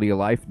for quality of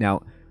life.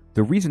 Now,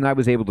 the reason I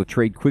was able to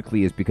trade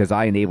quickly is because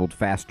I enabled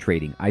fast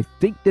trading. I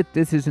think that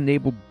this is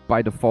enabled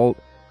by default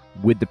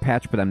with the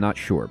patch, but I'm not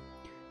sure.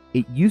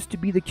 It used to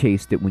be the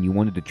case that when you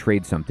wanted to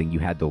trade something, you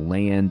had to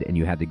land and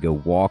you had to go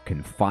walk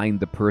and find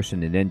the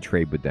person and then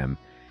trade with them.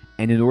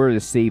 And in order to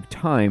save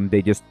time,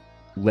 they just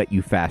let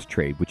you fast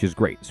trade, which is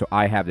great. So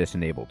I have this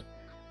enabled.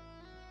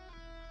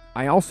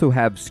 I also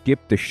have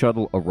skipped the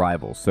shuttle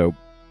arrival. So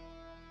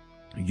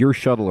your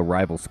shuttle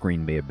arrival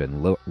screen may have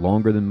been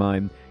longer than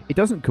mine. It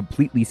doesn't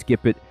completely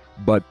skip it,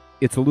 but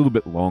it's a little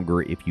bit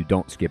longer if you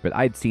don't skip it.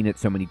 I'd seen it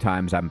so many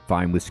times, I'm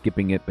fine with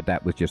skipping it, but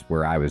that was just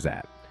where I was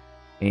at.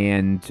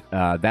 And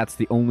that's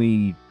the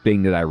only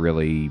thing that I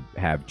really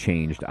have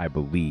changed, I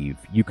believe.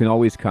 You can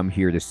always come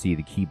here to see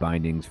the key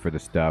bindings for the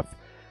stuff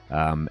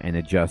and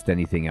adjust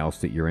anything else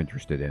that you're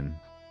interested in.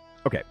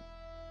 Okay.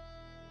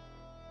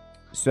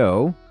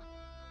 So,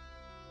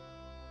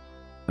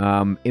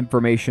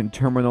 information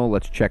terminal,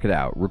 let's check it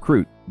out.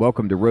 Recruit,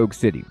 welcome to Rogue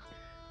City.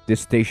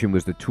 This station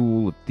was the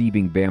tool of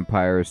thieving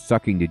vampires,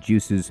 sucking the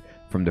juices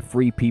from the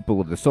free people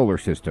of the solar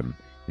system.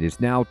 It is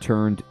now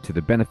turned to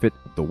the benefit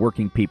of the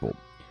working people.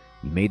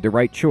 You made the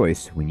right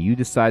choice when you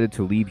decided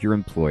to leave your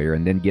employer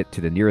and then get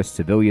to the nearest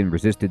civilian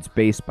resistance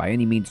base by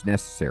any means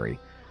necessary.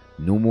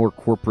 No more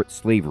corporate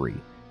slavery.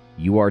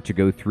 You are to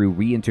go through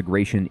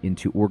reintegration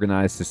into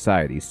organized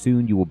society.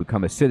 Soon you will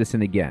become a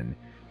citizen again.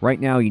 Right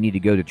now you need to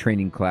go to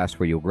training class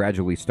where you'll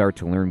gradually start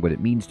to learn what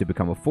it means to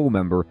become a full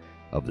member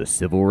of the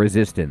civil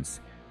resistance.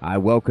 I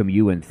welcome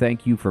you and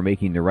thank you for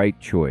making the right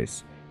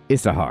choice.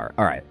 Issachar.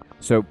 Alright,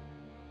 so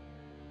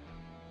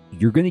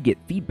you're going to get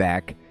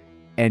feedback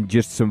and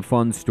just some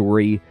fun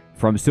story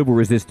from civil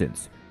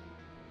resistance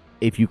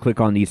if you click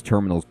on these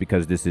terminals,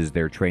 because this is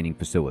their training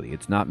facility.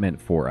 It's not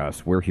meant for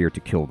us. We're here to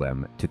kill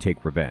them, to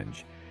take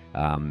revenge.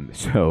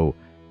 So,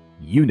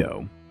 you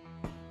know.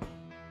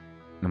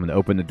 I'm going to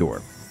open the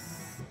door.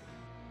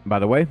 By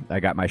the way, I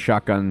got my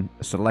shotgun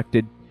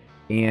selected,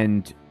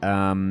 and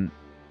I'm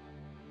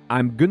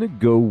going to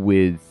go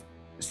with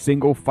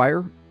single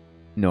fire.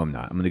 No, I'm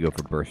not. I'm going to go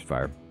for burst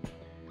fire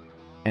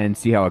and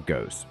see how it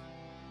goes.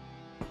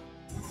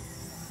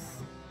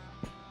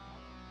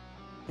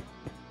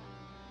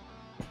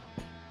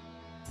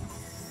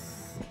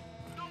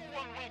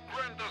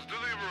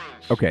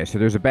 Okay, so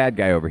there's a bad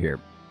guy over here.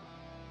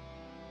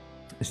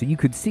 So you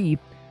could see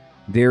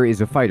there is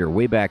a fighter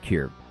way back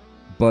here.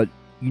 But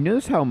you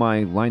notice how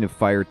my line of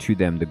fire to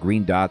them, the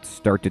green dots,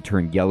 start to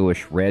turn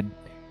yellowish red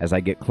as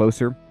I get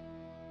closer?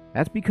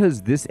 That's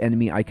because this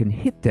enemy, I can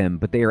hit them,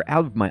 but they are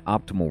out of my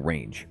optimal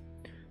range.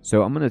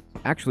 So I'm going to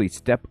actually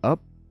step up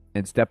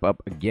and step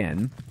up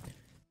again.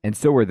 And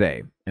so are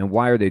they. And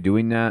why are they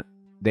doing that?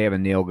 They have a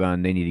nail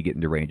gun. They need to get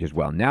into range as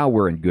well. Now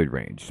we're in good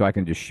range, so I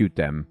can just shoot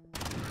them.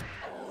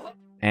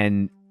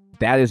 And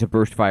that is a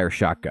burst fire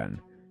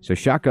shotgun. So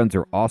shotguns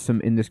are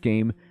awesome in this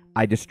game.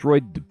 I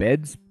destroyed the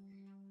beds.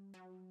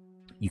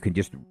 You can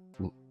just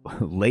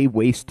lay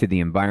waste to the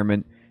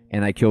environment.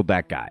 And I killed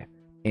that guy.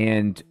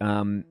 And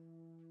I'm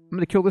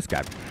going to kill this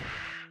guy.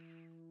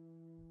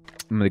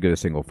 I'm going to go to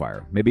single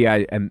fire. Maybe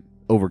I am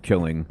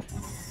overkilling.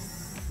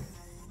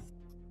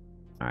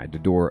 Alright, the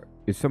door.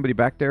 Is somebody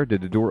back there? Did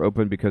the door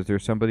open because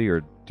there's somebody?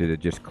 Or did it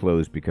just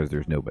close because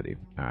there's nobody?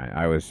 Alright,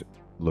 I always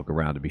look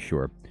around to be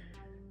sure.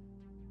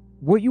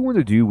 What you want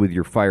to do with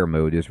your fire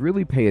mode is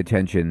really pay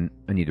attention.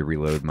 I need to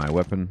reload my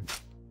weapon.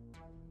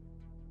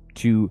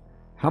 To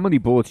how many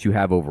bullets you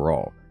have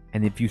overall.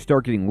 And if you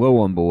start getting low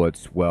on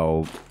bullets,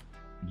 well,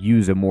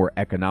 use a more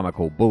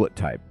economical bullet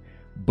type.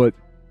 But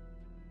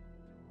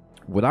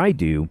what I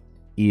do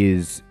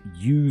is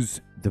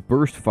use the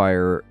burst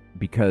fire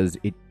because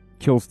it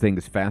kills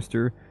things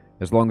faster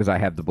as long as I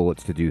have the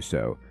bullets to do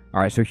so.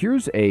 Alright, so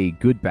here's a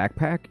good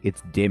backpack.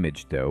 It's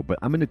damaged though, but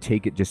I'm going to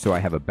take it just so I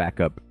have a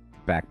backup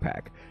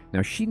backpack.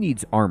 Now she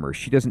needs armor.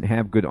 She doesn't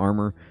have good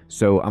armor,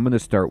 so I'm going to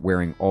start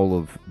wearing all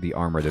of the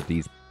armor that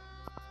these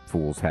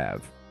fools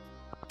have.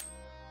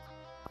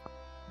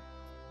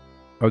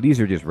 Oh, these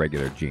are just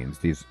regular jeans.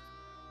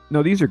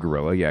 No, these are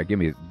gorilla. Yeah, give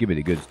me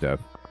the good stuff.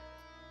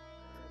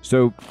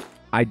 So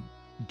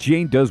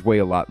Jane does weigh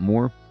a lot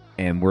more,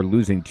 and we're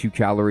losing 2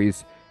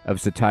 calories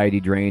of satiety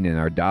drain, and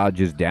our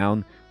dodge is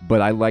down.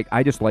 But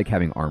I just like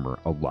having armor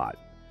a lot,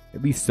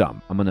 at least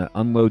some. I'm gonna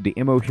unload the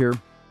ammo here,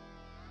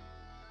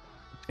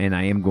 and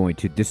I am going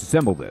to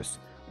disassemble this,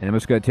 and I'm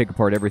just gonna take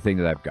apart everything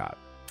that I've got.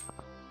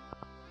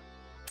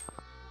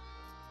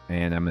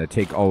 And I'm gonna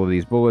take all of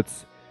these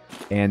bullets,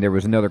 and there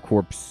was another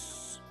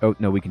corpse. Oh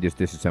no, we can just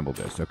disassemble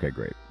this. Okay,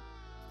 great.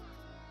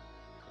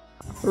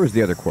 Where was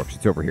the other corpse?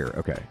 It's over here.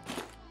 Okay.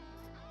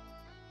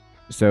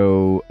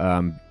 So,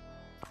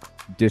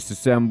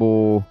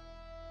 disassemble,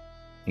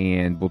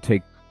 and we'll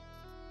take...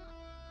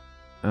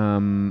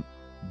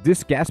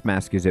 this gas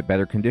mask is at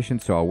better condition,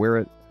 so I'll wear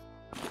it.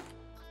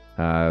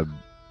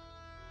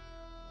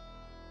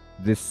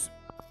 This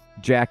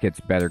jacket's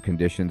better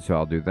condition, so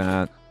I'll do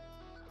that.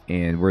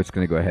 And we're just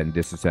going to go ahead and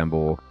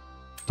disassemble,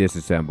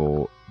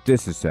 disassemble,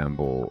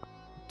 disassemble,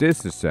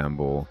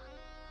 disassemble.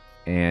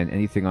 And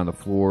anything on the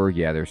floor,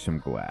 yeah, there's some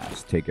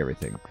glass. Take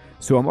everything.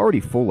 So I'm already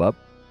full up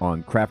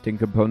on crafting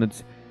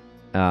components,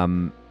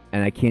 and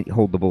I can't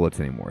hold the bullets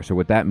anymore. So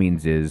what that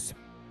means is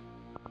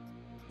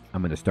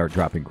I'm going to start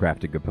dropping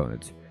crafting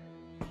components.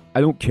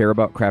 I don't care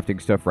about crafting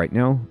stuff right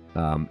now.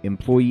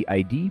 Employee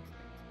ID.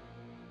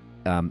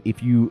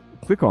 If you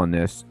click on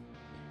this,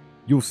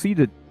 you'll see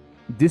that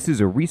this is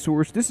a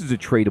resource. This is a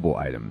tradable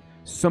item.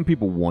 Some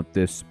people want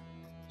this,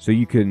 so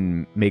you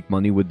can make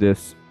money with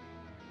this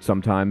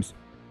sometimes.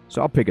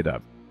 So I'll pick it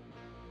up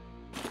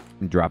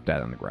and drop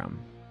that on the ground.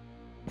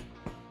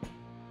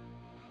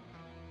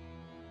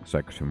 Looks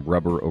like some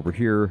rubber over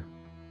here.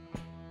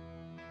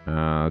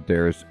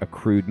 There's a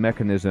crude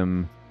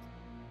mechanism.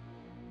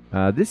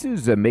 This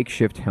is a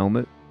makeshift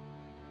helmet,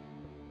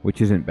 which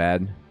isn't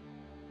bad.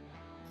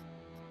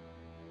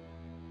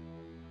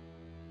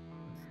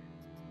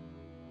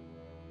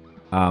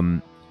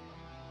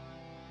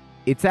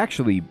 It's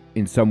actually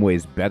in some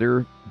ways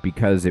better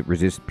because it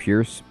resists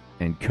pierce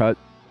and cut,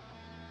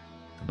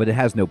 but it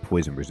has no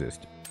poison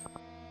resist.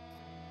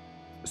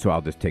 So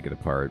I'll just take it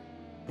apart.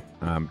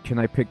 Can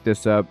I pick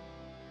this up?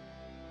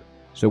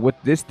 So what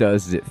this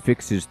does is it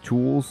fixes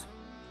tools.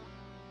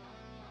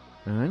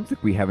 I don't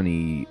think we have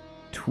any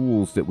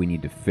tools that we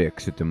need to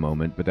fix at the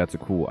moment, but that's a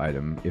cool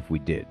item if we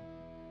did.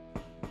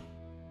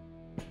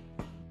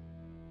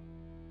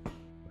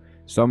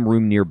 Some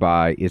room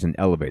nearby is an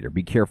elevator.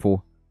 Be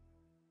careful.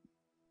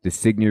 The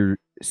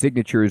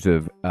signatures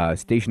of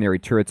stationary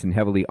turrets and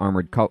heavily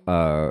armored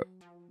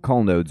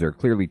call nodes are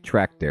clearly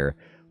tracked there.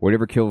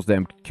 Whatever kills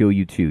them could kill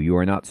you too. You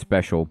are not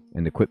special,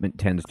 and the equipment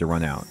tends to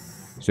run out.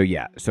 So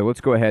yeah, so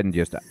let's go ahead and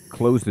just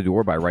close the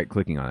door by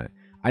right-clicking on it.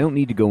 I don't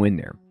need to go in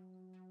there.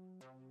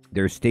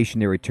 There's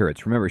stationary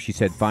turrets. Remember, she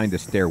said find the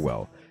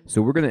stairwell.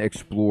 So we're going to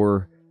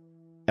explore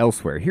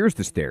elsewhere. Here's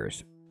the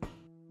stairs.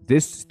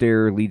 This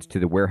stair leads to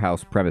the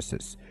warehouse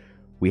premises.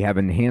 We have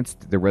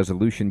enhanced the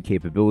resolution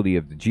capability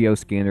of the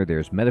geoscanner.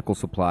 There's medical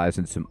supplies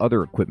and some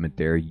other equipment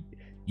there.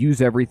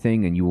 Use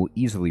everything and you will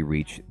easily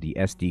reach the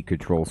SD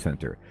control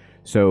center.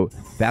 So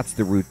that's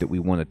the route that we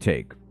want to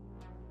take.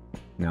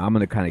 Now I'm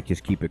going to kind of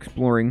just keep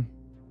exploring.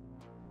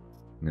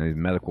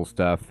 Medical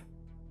stuff.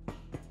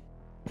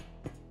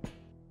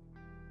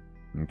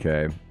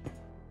 Okay.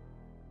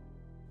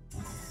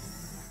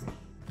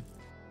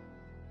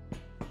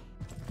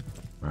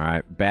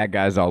 Alright, bad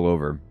guys all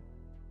over.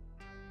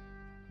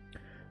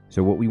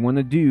 So what we want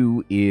to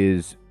do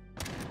is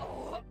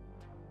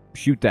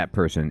shoot that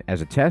person.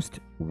 As a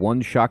test,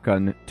 one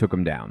shotgun took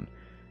him down.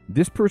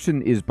 This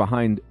person is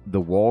behind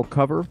the wall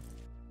cover.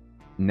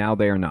 Now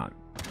they are not.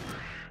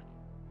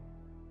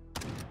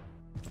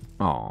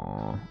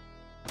 Aww.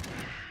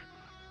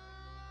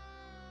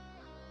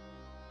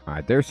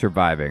 Alright, they're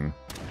surviving.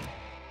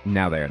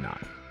 Now they are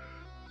not.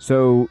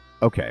 So,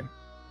 okay.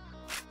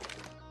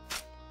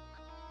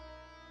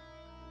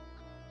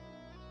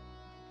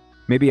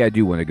 Maybe I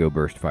do want to go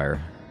burst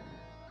fire.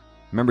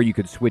 Remember, you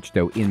could switch,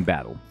 though, in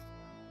battle.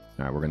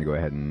 Alright, we're going to go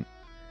ahead and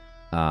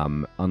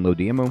unload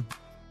the ammo.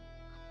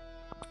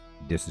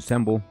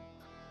 Disassemble.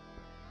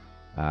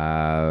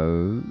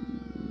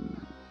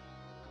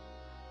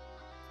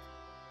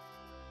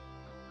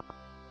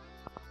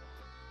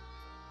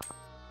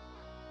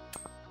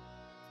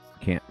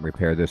 Can't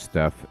repair this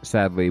stuff.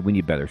 Sadly, we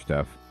need better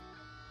stuff.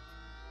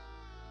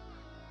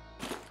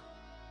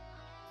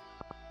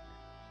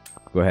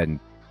 Go ahead and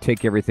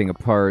take everything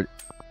apart.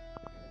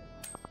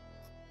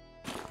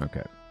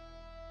 Okay.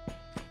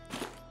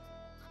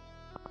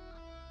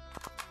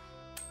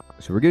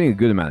 So we're getting a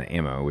good amount of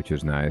ammo, which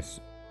is nice.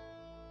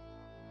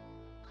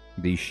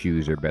 These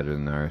shoes are better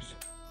than ours.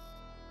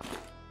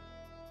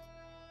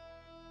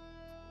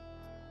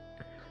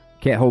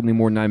 Can't hold any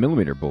more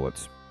 9mm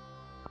bullets.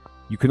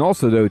 You can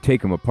also, though,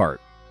 take them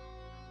apart.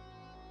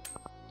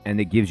 And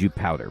it gives you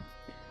powder.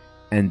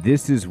 And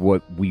this is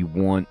what we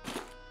want.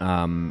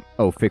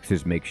 Oh,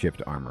 fixes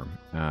makeshift armor.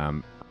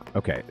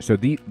 Okay, so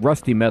the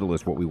rusty metal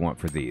is what we want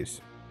for these.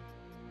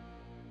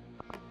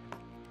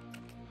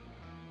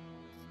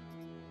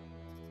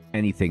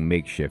 Anything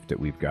makeshift that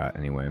we've got,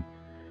 anyway.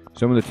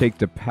 So I'm going to take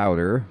the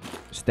powder,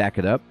 stack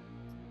it up.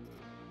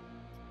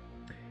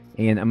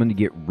 And I'm going to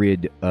get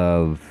rid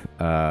of...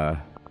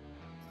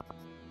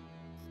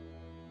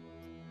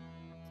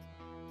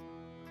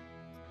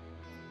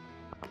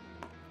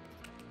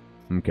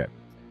 Okay.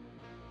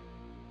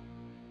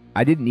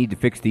 I didn't need to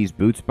fix these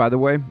boots, by the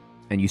way.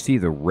 And you see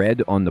the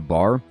red on the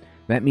bar?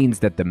 That means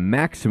that the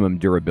maximum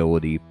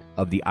durability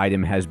of the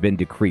item has been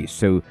decreased.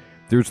 So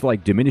there's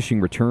like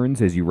diminishing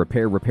returns as you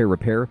repair.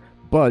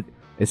 But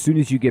as soon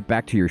as you get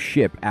back to your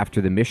ship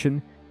after the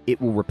mission, it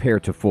will repair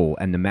to full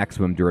and the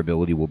maximum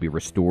durability will be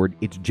restored.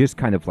 It's just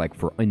kind of like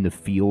for in the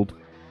field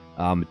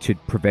to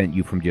prevent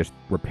you from just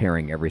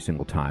repairing every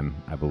single time,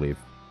 I believe.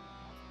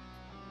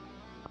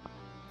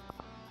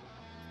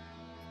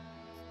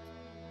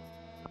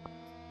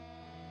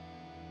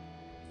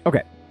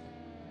 Okay.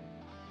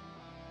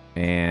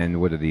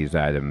 And what are these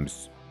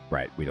items?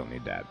 Right, we don't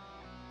need that.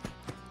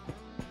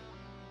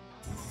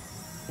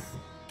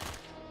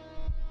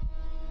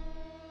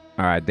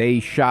 Alright, they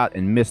shot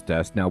and missed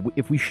us. Now,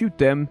 if we shoot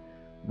them,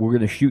 we're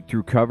going to shoot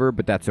through cover,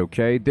 but that's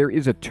okay. There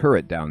is a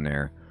turret down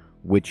there,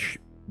 which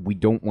we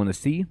don't want to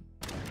see.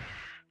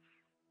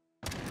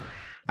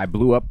 I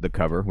blew up the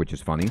cover, which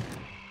is funny.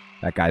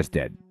 That guy's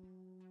dead.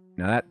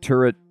 Now, that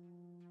turret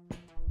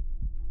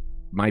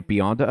might be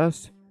onto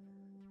us.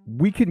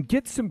 We can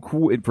get some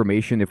cool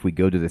information if we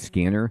go to the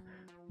scanner,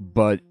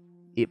 but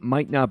it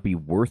might not be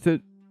worth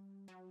it.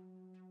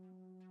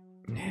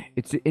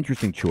 It's an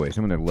interesting choice.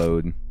 I'm going to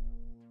load.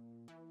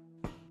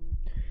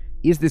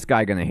 Is this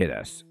guy going to hit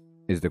us,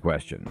 is the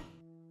question.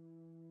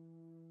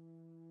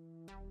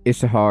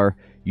 Ishihar,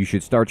 you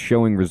should start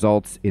showing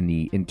results in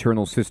the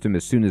internal system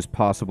as soon as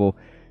possible.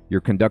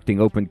 You're conducting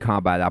open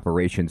combat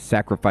operations,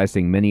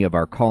 sacrificing many of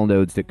our call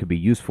nodes that could be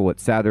useful at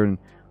Saturn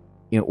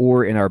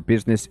or in our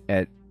business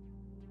at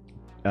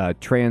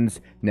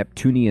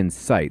trans-Neptunian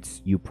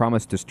sites. You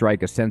promised to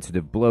strike a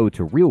sensitive blow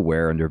to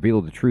Realware and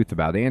reveal the truth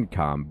about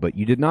Antcom, but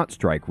you did not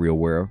strike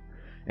Realware,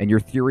 and your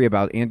theory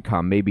about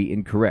Antcom may be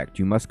incorrect.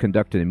 You must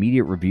conduct an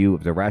immediate review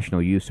of the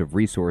rational use of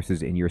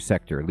resources in your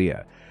sector,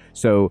 Leah.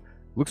 So,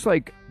 looks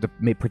like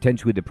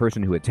potentially the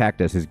person who attacked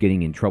us is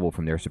getting in trouble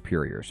from their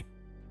superiors.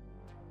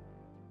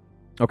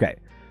 Okay,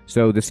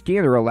 so the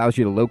scanner allows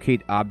you to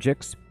locate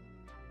objects,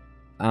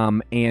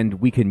 and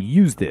we can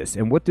use this.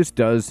 And what this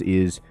does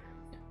is,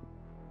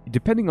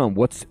 depending on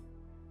what's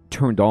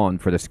turned on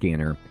for the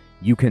scanner,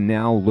 you can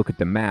now look at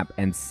the map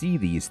and see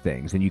these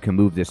things, and you can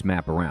move this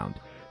map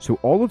around. So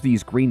all of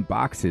these green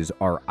boxes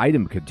are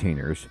item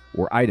containers,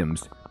 or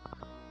items,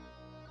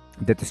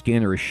 that the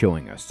scanner is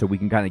showing us. So we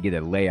can kind of get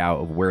a layout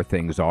of where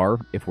things are,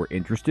 if we're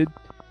interested.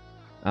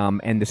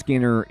 And the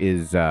scanner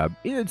is,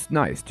 it's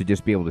nice to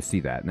just be able to see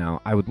that.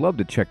 Now, I would love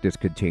to check this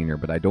container,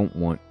 but I don't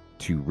want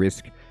to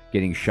risk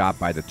getting shot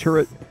by the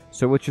turret,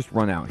 so let's just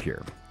run out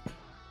here.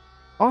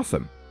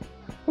 Awesome.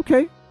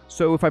 Okay,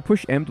 so if I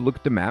push M to look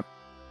at the map,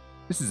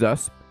 this is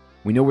us.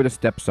 We know where the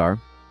steps are,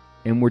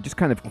 and we're just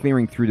kind of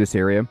clearing through this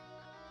area.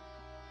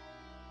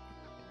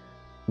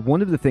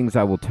 One of the things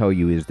I will tell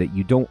you is that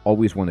you don't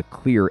always want to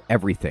clear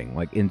everything.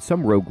 Like in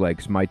some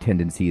roguelikes, my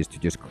tendency is to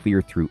just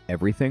clear through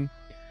everything.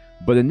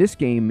 But in this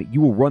game,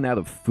 you will run out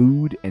of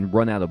food and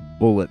run out of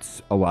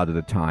bullets a lot of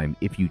the time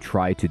if you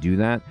try to do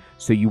that.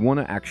 So you want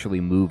to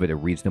actually move at a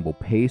reasonable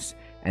pace,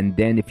 and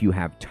then if you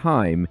have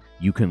time,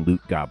 you can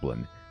loot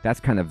Goblin. That's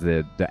kind of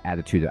the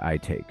attitude that I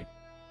take.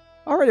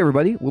 All right,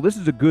 everybody. Well, this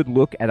is a good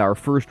look at our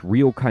first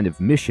real kind of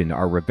mission,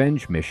 our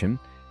revenge mission,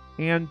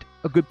 and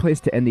a good place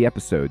to end the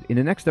episode. In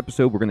the next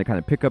episode, we're going to kind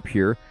of pick up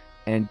here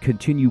and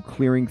continue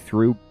clearing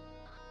through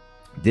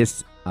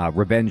this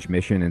revenge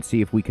mission and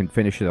see if we can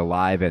finish it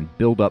alive and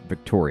build up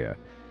Victoria.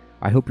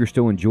 I hope you're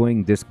still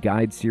enjoying this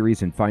guide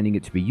series and finding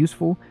it to be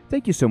useful.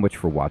 Thank you so much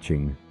for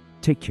watching.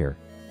 Take care.